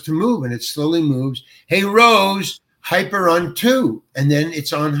starts to move and it slowly moves. Hey, Rose, hyper on 2. And then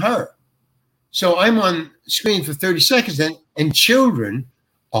it's on her. So I'm on screen for 30 seconds then, and children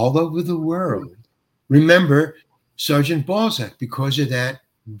all over the world remember Sergeant Balzac because of that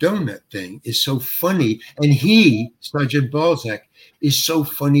donut thing. Is so funny. And Sergeant Balzac, is so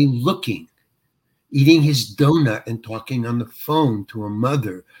funny looking, eating his donut and talking on the phone to a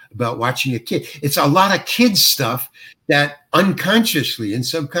mother about watching a kid. It's a lot of kids stuff that unconsciously and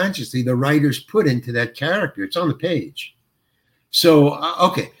subconsciously the writers put into that character. It's on the page. So,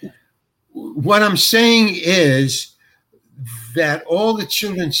 okay. What I'm saying is that all the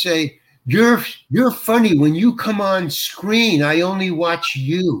children say, you're funny. When you come on screen, I only watch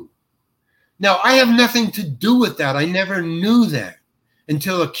you. Now, I have nothing to do with that. I never knew that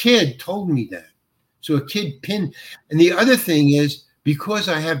until a kid told me that. So a kid pinned. And the other thing is, because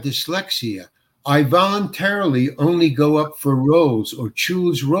I have dyslexia, I voluntarily only go up for roles or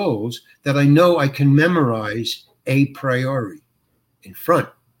choose roles that I know I can memorize a priori in front.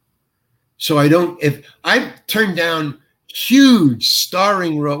 So if I turn down huge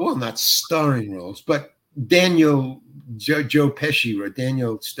starring role, well, not starring roles, but Daniel Stern, Joe Pesci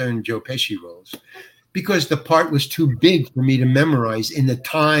roles, because the part was too big for me to memorize in the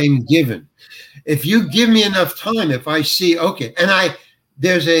time given. If you give me enough time, if I see, okay, and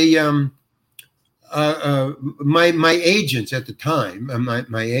there's my agents at the time,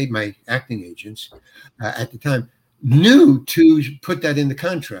 my acting agents at the time knew to put that in the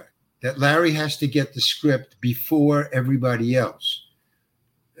contract, that Larry has to get the script before everybody else,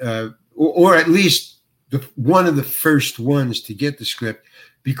 or at least one of the first ones to get the script,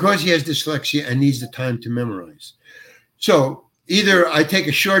 because he has dyslexia and needs the time to memorize. So either I take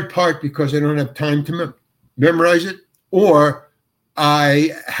a short part because I don't have time to memorize it, or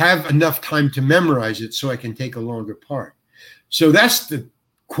I have enough time to memorize it so I can take a longer part. So that's the,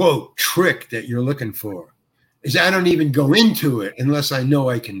 quote, trick that you're looking for. Is I don't even go into it unless I know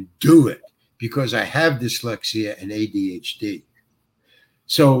I can do it, because I have dyslexia and ADHD.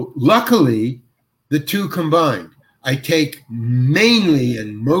 So luckily, the two combined, I take mainly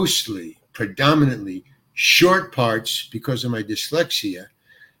and mostly, predominantly, short parts because of my dyslexia,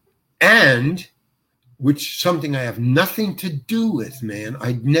 and which something I have nothing to do with, man.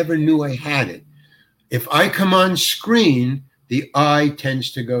 I never knew I had it. If I come on screen, the eye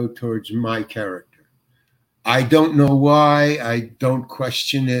tends to go towards my character. I don't know why. I don't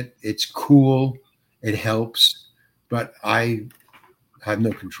question it. It's cool. It helps. But I have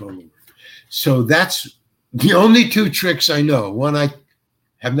no control over it. So that's the only two tricks I know. One I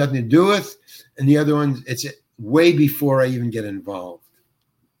have nothing to do with, and the other one, it's way before I even get involved.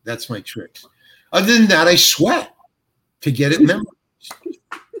 That's my tricks. Other than that, I sweat to get it memorized.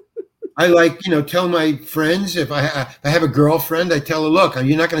 I tell my friends, if I have a girlfriend, I tell her, look,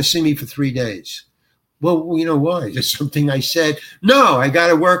 you're not going to see me for 3 days. Well, why? Is it something I said? No, I got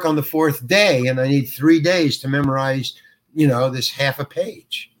to work on the 4th day, and I need 3 days to memorize, this half a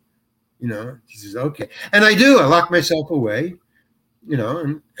page. She says, okay. And I do. I lock myself away,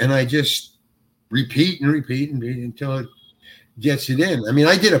 and I just repeat and repeat and repeat until it gets it in. I mean,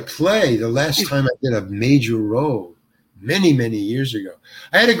 I did a play the last time I did a major role many, many years ago.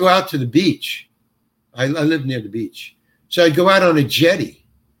 I had to go out to the beach. I live near the beach. So I'd go out on a jetty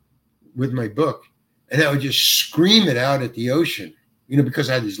with my book, and I would just scream it out at the ocean, because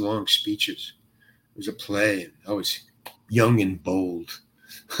I had these long speeches. It was a play, and I was young and bold.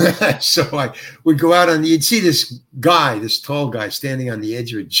 So I would go out you'd see this tall guy standing on the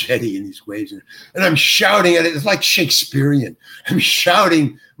edge of a jetty in these waves. And I'm shouting at it. It's like Shakespearean. I'm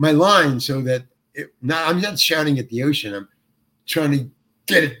shouting my line so that I'm not shouting at the ocean. I'm trying to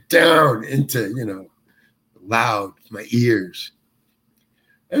get it down into, loud, my ears.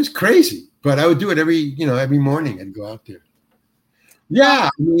 It was crazy, but I would do it every morning. I'd go out there. Yeah.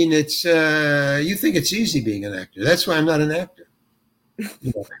 I mean, it's, you think it's easy being an actor. That's why I'm not an actor.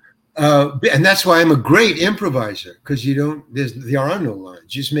 And that's why I'm a great improviser, because there are no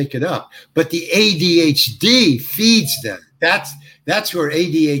lines, just make it up. But the ADHD feeds that. That's where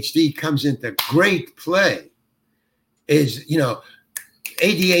ADHD comes into great play. Is,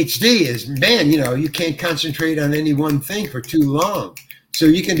 ADHD is, man, you can't concentrate on any one thing for too long. So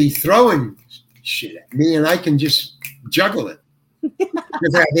you can be throwing shit at me and I can just juggle it.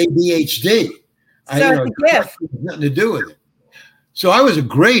 Because I have ADHD. Nothing to do with it. So I was a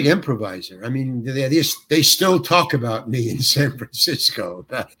great improviser. I mean, they still talk about me in San Francisco.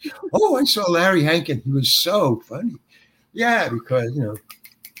 Oh, I saw Larry Hankin. He was so funny. Yeah, because,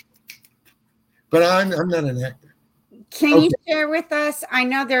 but I'm not an actor. Can you share with us? I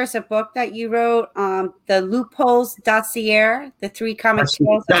know there's a book that you wrote, the Loopholes Dossier, the 3 comic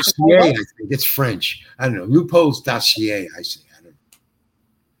tales. Dossier, I think. It's French. I don't know. Loopholes Dossier, I say. I don't know.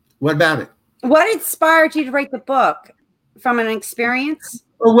 What about it? What inspired you to write the book? From an experience?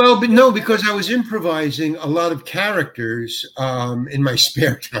 Oh, well, but no, because I was improvising a lot of characters in my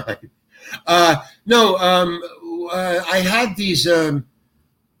spare time. I had these. When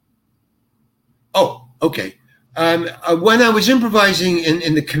I was improvising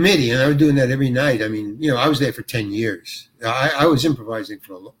in the committee, and I was doing that every night. I mean, I was there for 10 years. I was improvising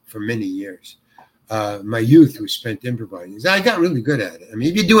for many years. My youth was spent improvising. I got really good at it. I mean,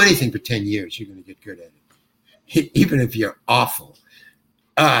 if you do anything for 10 years, you're going to get good at it. Even if you're awful.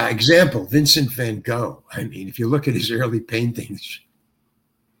 Example, Vincent van Gogh. I mean, if you look at his early paintings,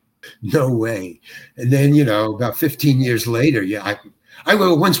 no way. And then, about 15 years later, I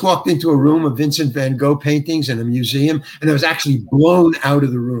once walked into a room of Vincent van Gogh paintings in a museum, and I was actually blown out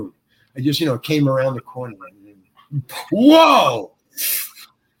of the room. I just, came around the corner. And, whoa!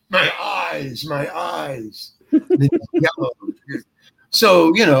 My eyes. Yellow.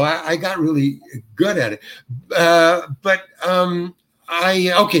 So, I got really good at it.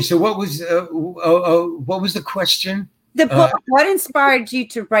 So what was the question? The book, what inspired you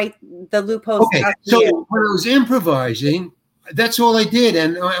to write the Loopholes? Okay, so when I was improvising, that's all I did.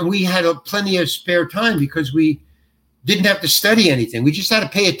 And we had plenty of spare time because we didn't have to study anything. We just had to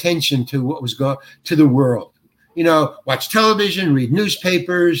pay attention to what was going to the world. Watch television, read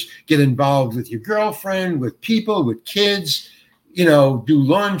newspapers, get involved with your girlfriend, with people, with kids, do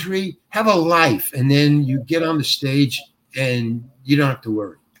laundry, have a life. And then you get on the stage and you don't have to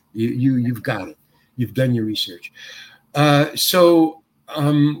worry. You've got it. You've done your research. What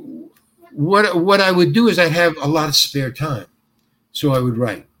I would do is I'd have a lot of spare time. So I would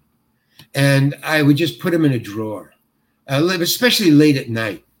write. And I would just put them in a drawer, especially late at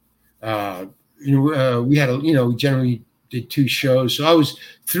night. We had we generally did 2 shows. So I was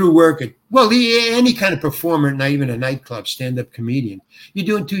through work at, any kind of performer, not even a nightclub, stand-up comedian. You're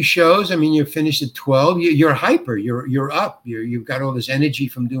doing 2 shows. I mean, you're finished at 12. You're hyper. You're up. You've got all this energy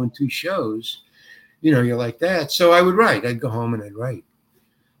from doing 2 shows. You're like that. So I would write. I'd go home and I'd write.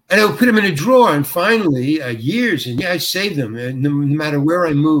 And I would put them in a drawer. And finally, years, and I saved them. And no matter where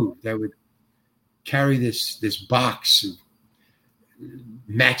I moved, I would carry this box of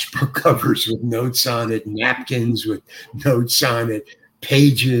matchbook covers with notes on it, napkins with notes on it,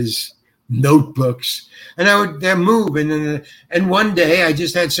 pages, notebooks, and I would move. And one day I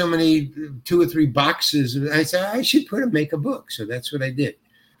just had so many 2 or 3 boxes. And I said I should make a book. So that's what I did.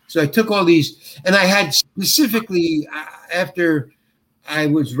 So I took all these, and I had specifically after I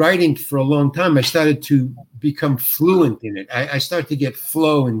was writing for a long time, I started to become fluent in it. I started to get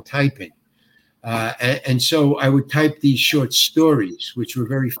flow in typing. And so I would type these short stories, which were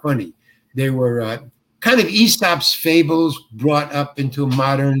very funny. They were kind of Aesop's fables brought up into a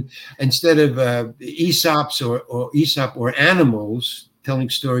modern, instead of Aesop's or Aesop or animals, telling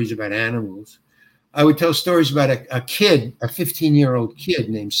stories about animals. I would tell stories about a kid, a 15-year-old kid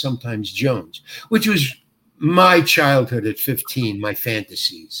named Sometimes Jones, which was my childhood at 15, my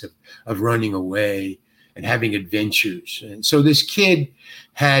fantasies of running away and having adventures. And so this kid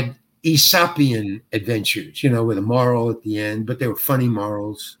had Aesopian adventures, with a moral at the end, but they were funny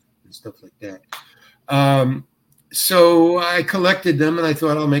morals and stuff like that. So I collected them and I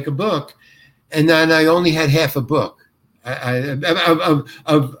thought I'll make a book. And then I only had half a book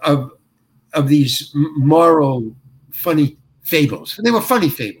of these moral funny fables. They were funny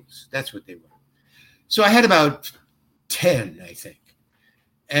fables. That's what they were. So I had about 10, I think.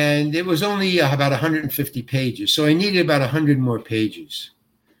 And it was only about 150 pages. So I needed about 100 more pages.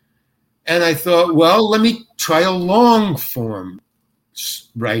 And I thought, well, let me try a long form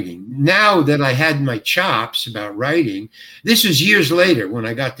writing. Now that I had my chops about writing, this was years later when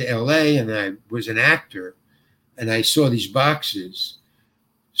I got to LA and I was an actor and I saw these boxes.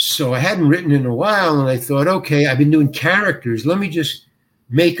 So I hadn't written in a while and I thought, okay, I've been doing characters. Let me just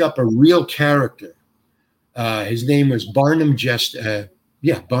make up a real character. His name was Barnum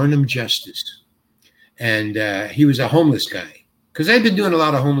Barnum Justice. And he was a homeless guy. Because I've been doing a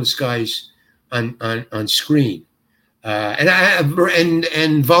lot of homeless guys on screen.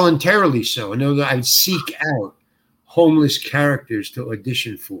 And voluntarily so. I know that I'd seek out homeless characters to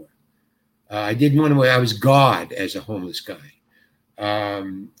audition for. I did one where I was God as a homeless guy. I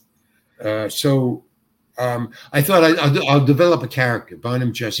thought I'll develop a character,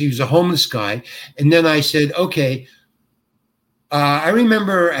 Barnum Justice. He was a homeless guy. And then I said, okay, I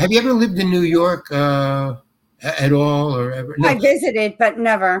remember, have you ever lived in New York at all or ever? No. I visited, but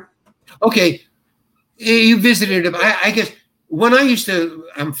never. Okay. You visited him. I guess when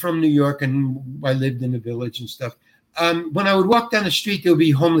I'm from New York and I lived in the village and stuff. When I would walk down the street, there would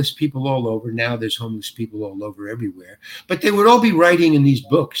be homeless people all over. Now there's homeless people all over everywhere. But they would all be writing in these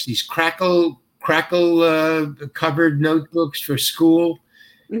books, these crackle covered notebooks for school.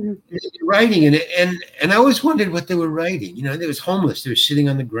 Mm-hmm. Writing in it. And I always wondered what they were writing. You know, they was homeless. They were sitting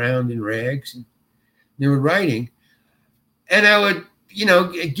on the ground in rags and they were writing. And I would, you know,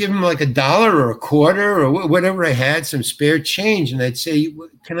 give them like $1 or a quarter or whatever I had, some spare change. And I'd say,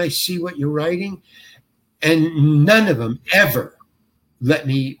 can I see what you're writing? And none of them ever let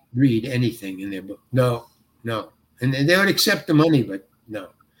me read anything in their book. No. And they would accept the money, but no.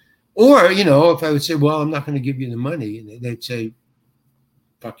 Or, you know, if I would say, well, I'm not going to give you the money, and they'd say,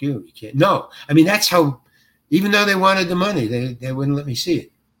 fuck you, you can't. No. I mean, that's how, even though they wanted the money, they wouldn't let me see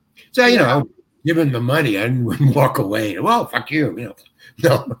it. So, you know, give them the money, I wouldn't walk away. Well, fuck you, you know.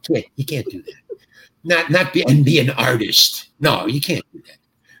 No, you can't do that. Not be an artist. No, you can't do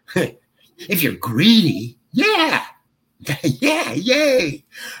that. If you're greedy, yeah, yay.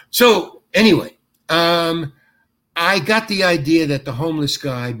 So anyway, I got the idea that the homeless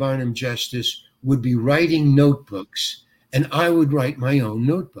guy, Barnum Justice, would be writing notebooks, and I would write my own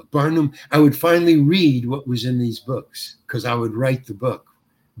notebook. I would finally read what was in these books because I would write the book.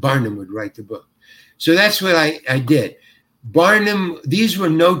 Barnum would write the book. So that's what I did. These were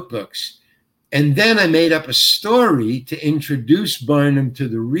notebooks. And then I made up a story to introduce Barnum to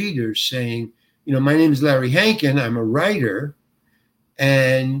the reader saying, you know, my name is Larry Hankin. I'm a writer.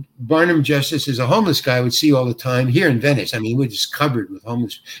 And Barnum Justice is a homeless guy I would see all the time here in Venice. I mean, we're just covered with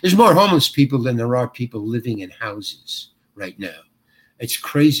homeless. There's more homeless people than there are people living in houses right now. It's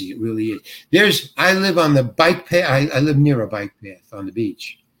crazy. It really is. I live on the bike path. I live near a bike path on the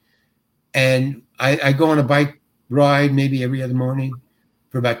beach. And I go on a bike ride maybe every other morning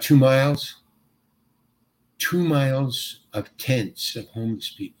for about 2 miles. 2 miles of tents of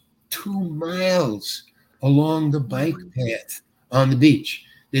homeless people. 2 miles along the bike path on the beach.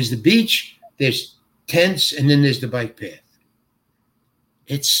 There's the beach, there's tents, and then there's the bike path.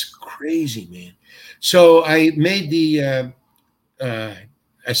 It's crazy, man. So I made the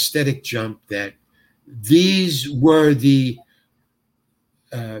aesthetic jump that these were the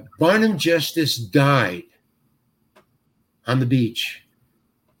Barnum Justice died on the beach.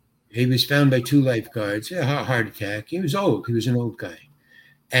 He was found by 2 lifeguards, a heart attack. He was old. He was an old guy.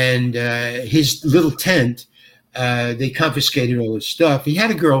 And his little tent, they confiscated all his stuff. He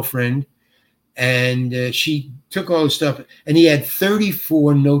had a girlfriend, and she took all his stuff. And he had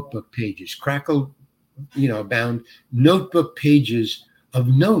 34 notebook pages, bound notebook pages of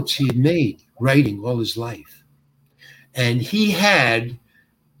notes he had made, writing all his life. And he had,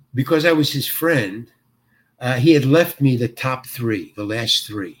 because I was his friend, he had left me the top 3, the last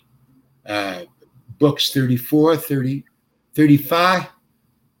 3. Books 34, 30, 35,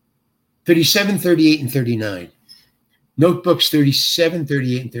 37, 38, and 39. Notebooks 37,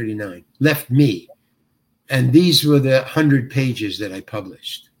 38, and 39 left me. And these were the 100 pages that I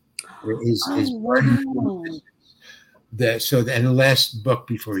published. Wow. And the last book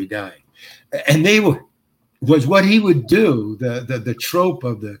before he died. And was what he would do, the trope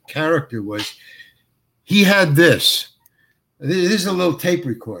of the character was he had this. This is a little tape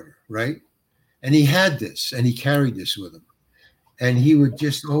recorder, right? And he had this, and he carried this with him. And he would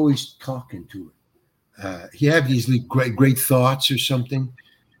just always talk into it. He had these great thoughts or something,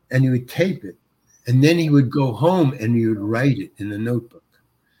 and he would tape it. And then he would go home and he would write it in the notebook.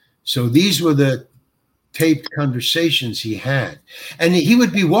 So these were the taped conversations he had. And he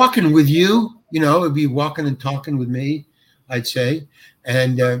would be walking with you, he'd be walking and talking with me, I'd say.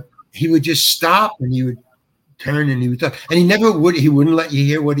 And he would just stop and he would turn and he would talk. And he wouldn't let you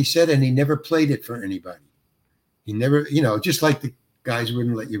hear what he said, and he never played it for anybody. He never, just like the guys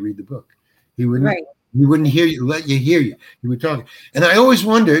wouldn't let you read the book. He wouldn't, right. He wouldn't let you hear you. He would talk. And I always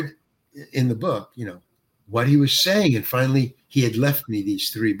wondered in the book, what he was saying. And finally, he had left me these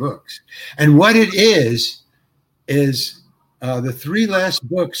 3 books. And what it is The three last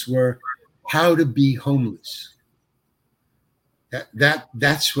books were How to Be Homeless.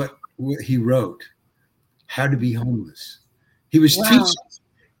 That's what he wrote. How to Be Homeless. He was teaching.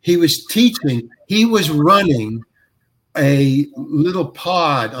 He was teaching. He was running a little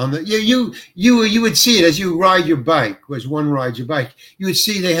pod on the. You would see it as you ride your bike. Was one rides your bike. You would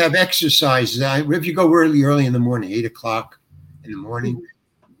see they have exercises. If you go early in the morning, 8 o'clock in the morning,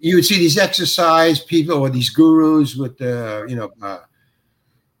 you would see these exercise people or these gurus with the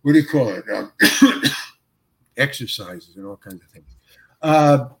what do you call it? Exercises and all kinds of things.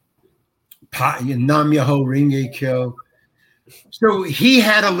 Nam Myoho Renge Kyo. So he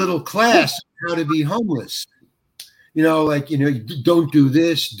had a little class on how to be homeless. Don't do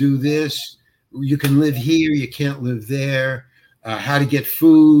this, do this. You can live here, you can't live there. How to get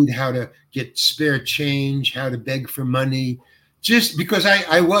food, how to get spare change, how to beg for money. Just because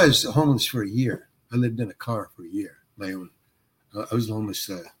I was homeless for a year. I lived in a car for a year, my own. I was homeless.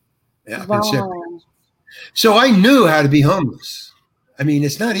 So I knew how to be homeless. I mean,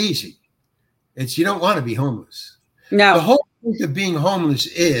 it's not easy. You don't want to be homeless. No. The whole point of being homeless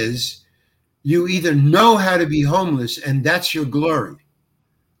is you either know how to be homeless and that's your glory,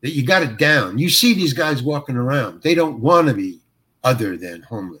 that you got it down. You see these guys walking around. They don't want to be other than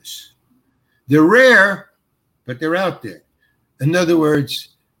homeless. They're rare, but they're out there. In other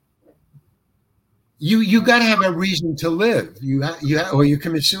words, you got to have a reason to live. Or you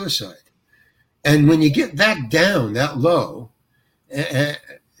commit suicide. And when you get that down, that low,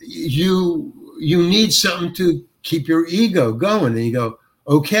 you need something to keep your ego going. And you go,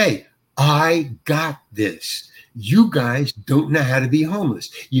 okay, I got this. You guys don't know how to be homeless.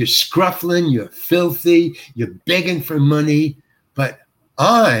 You're scruffling, you're filthy, you're begging for money. But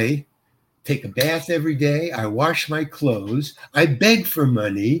I take a bath every day. I wash my clothes. I beg for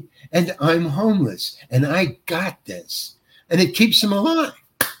money, and I'm homeless. And I got this. And it keeps them alive,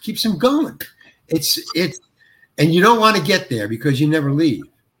 keeps them going. And you don't want to get there because you never leave.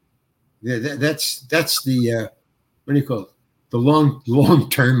 That's the what do you call it? The long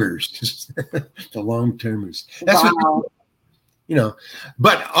termers. The long termers. That's wow. What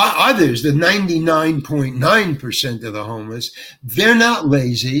but others, the 99.9% of the homeless, they're not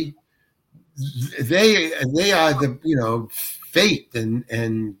lazy. They are the fate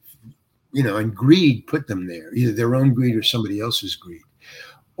and greed put them there, either their own greed or somebody else's greed.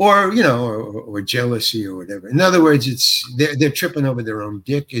 Or or jealousy or whatever. In other words, they're tripping over their own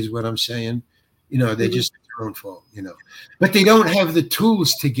dick, is what I'm saying. They just their own fault. But they don't have the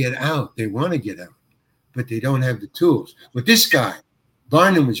tools to get out. They want to get out, but they don't have the tools. What this guy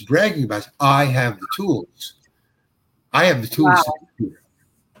Barnum was bragging about, I have the tools. I have the tools. Wow. To do it,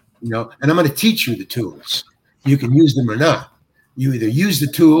 and I'm going to teach you the tools. You can use them or not. You either use the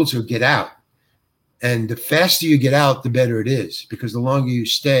tools or get out. And the faster you get out, the better it is, because the longer you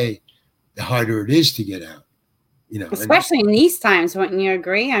stay, the harder it is to get out. Especially in these times, wouldn't you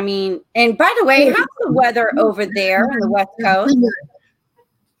agree? I mean, and by the way, how's the weather over there on the West Coast?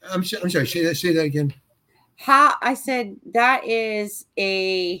 I'm sorry. Say that again. How I said that is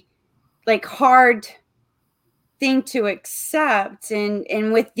a hard thing to accept,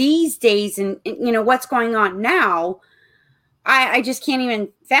 and with these days, and what's going on now. I just can't even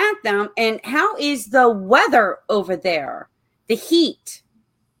fathom. And how is the weather over there? The heat?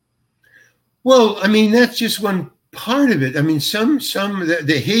 Well, I mean, that's just one part of it. I mean,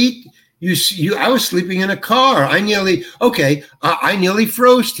 the heat, I was sleeping in a car. I nearly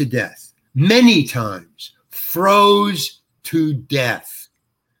froze to death many times, froze to death.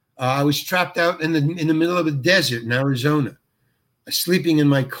 I was trapped out in the middle of a desert in Arizona, sleeping in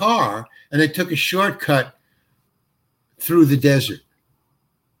my car, and I took a shortcut through the desert.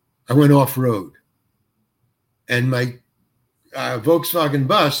 I went off road, and my Volkswagen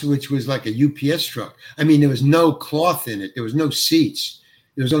bus, which was like a UPS truck. I mean, there was no cloth in it. There was no seats.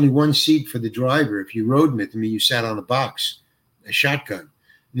 There was only one seat for the driver. If you rode with me, you sat on a box, a shotgun.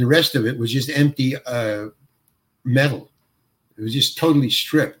 And the rest of it was just empty metal. It was just totally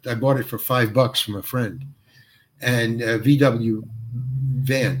stripped. I bought it for $5 from a friend, and VW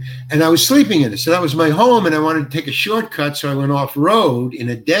van, and I was sleeping in it. So that was my home, and I wanted to take a shortcut, so I went off road in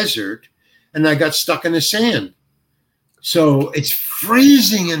a desert, and I got stuck in the sand. So it's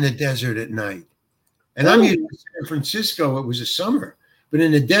freezing in the desert at night, and I'm used to San Francisco. It was a summer, but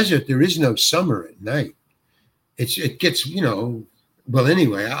in the desert there is no summer at night. It gets well,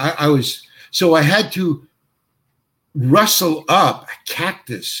 anyway, I had to rustle up a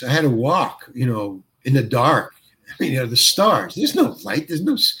cactus. I had to walk in the dark. The stars. There's no light. There's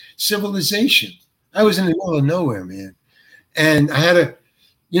no civilization. I was in the middle of nowhere, man. And I had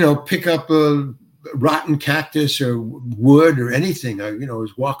to, pick up rotten cactus or wood or anything. I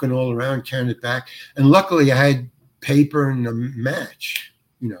was walking all around carrying it back. And luckily I had paper and a match.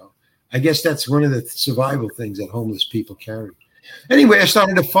 I guess that's one of the survival things that homeless people carry. Anyway, I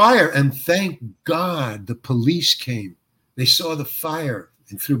started a fire, and thank God the police came. They saw the fire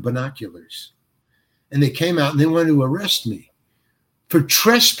and through binoculars. And they came out and they wanted to arrest me for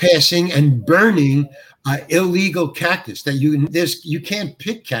trespassing and burning illegal cactus. That you can't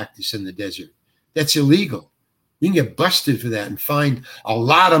pick cactus in the desert. That's illegal. You can get busted for that and fined a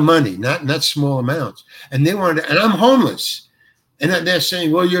lot of money, not small amounts. And they wanted, and I'm homeless, and they're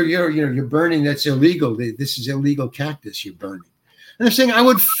saying, well, you're burning. That's illegal. This is illegal cactus you're burning. And I'm saying, I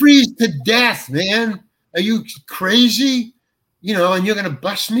would freeze to death, man. Are you crazy? And you're going to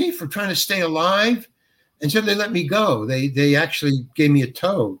bust me for trying to stay alive? And so they let me go. They actually gave me a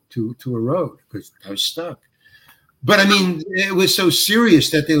tow to a road because I was stuck. But I mean, it was so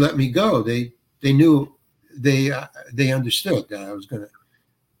serious that they let me go. They knew, they understood that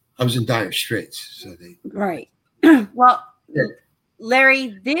I was in dire straits. So right. Well, yeah.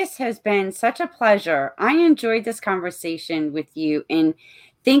 Larry, this has been such a pleasure. I enjoyed this conversation with you, and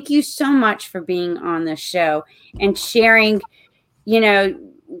thank you so much for being on the show and sharing,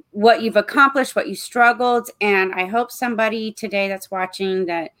 what you've accomplished, what you struggled. And I hope somebody today that's watching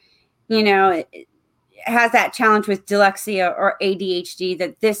that, has that challenge with dyslexia or ADHD,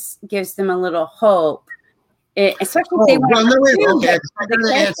 that this gives them a little hope. Especially if they want to.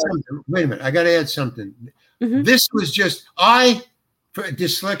 Wait a minute. I got to add something. Mm-hmm. This was just, for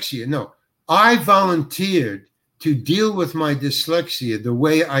dyslexia. No, I volunteered to deal with my dyslexia the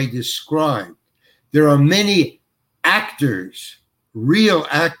way I described. There are many actors, real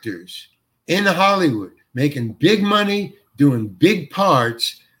actors in Hollywood making big money, doing big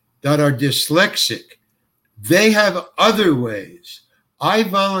parts that are dyslexic. They have other ways. I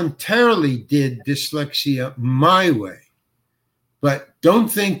voluntarily did dyslexia my way. But don't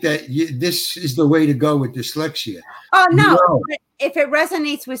think that this is the way to go with dyslexia. Oh, no. If it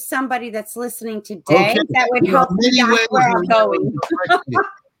resonates with somebody that's listening today, that would help where I'm going.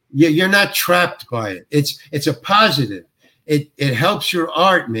 You're not trapped by it. It's a positive. It helps your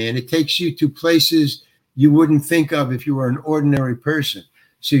art, man. It takes you to places you wouldn't think of if you were an ordinary person.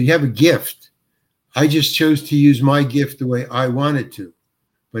 So you have a gift. I just chose to use my gift the way I wanted to,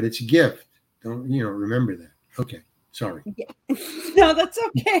 but it's a gift. Don't remember that. Okay, sorry. No, that's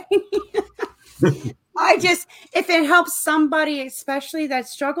okay. If it helps somebody, especially that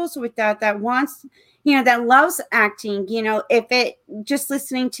struggles with that wants, that loves acting, if it just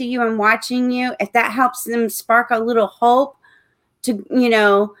listening to you and watching you, if that helps them spark a little hope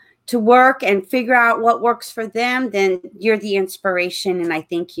to work and figure out what works for them, then you're the inspiration. And I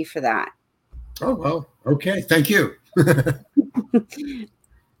thank you for that. Oh, well, okay. Thank you.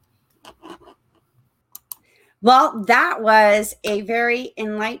 Well, that was a very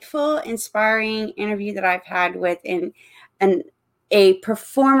enlightful, inspiring interview that I've had with a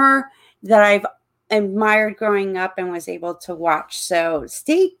performer that I've admired growing up and was able to watch. So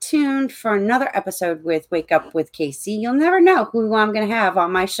stay tuned for another episode with Wake Up with KC. You'll never know who I'm going to have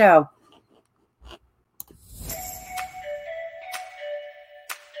on my show.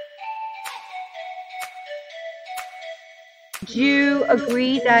 Do you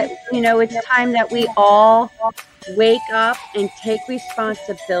agree that, it's time that we all wake up and take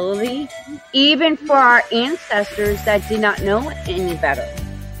responsibility, even for our ancestors that did not know any better?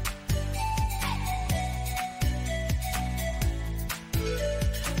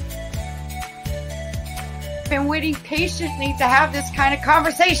 Been waiting patiently to have this kind of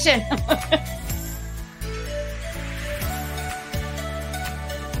conversation.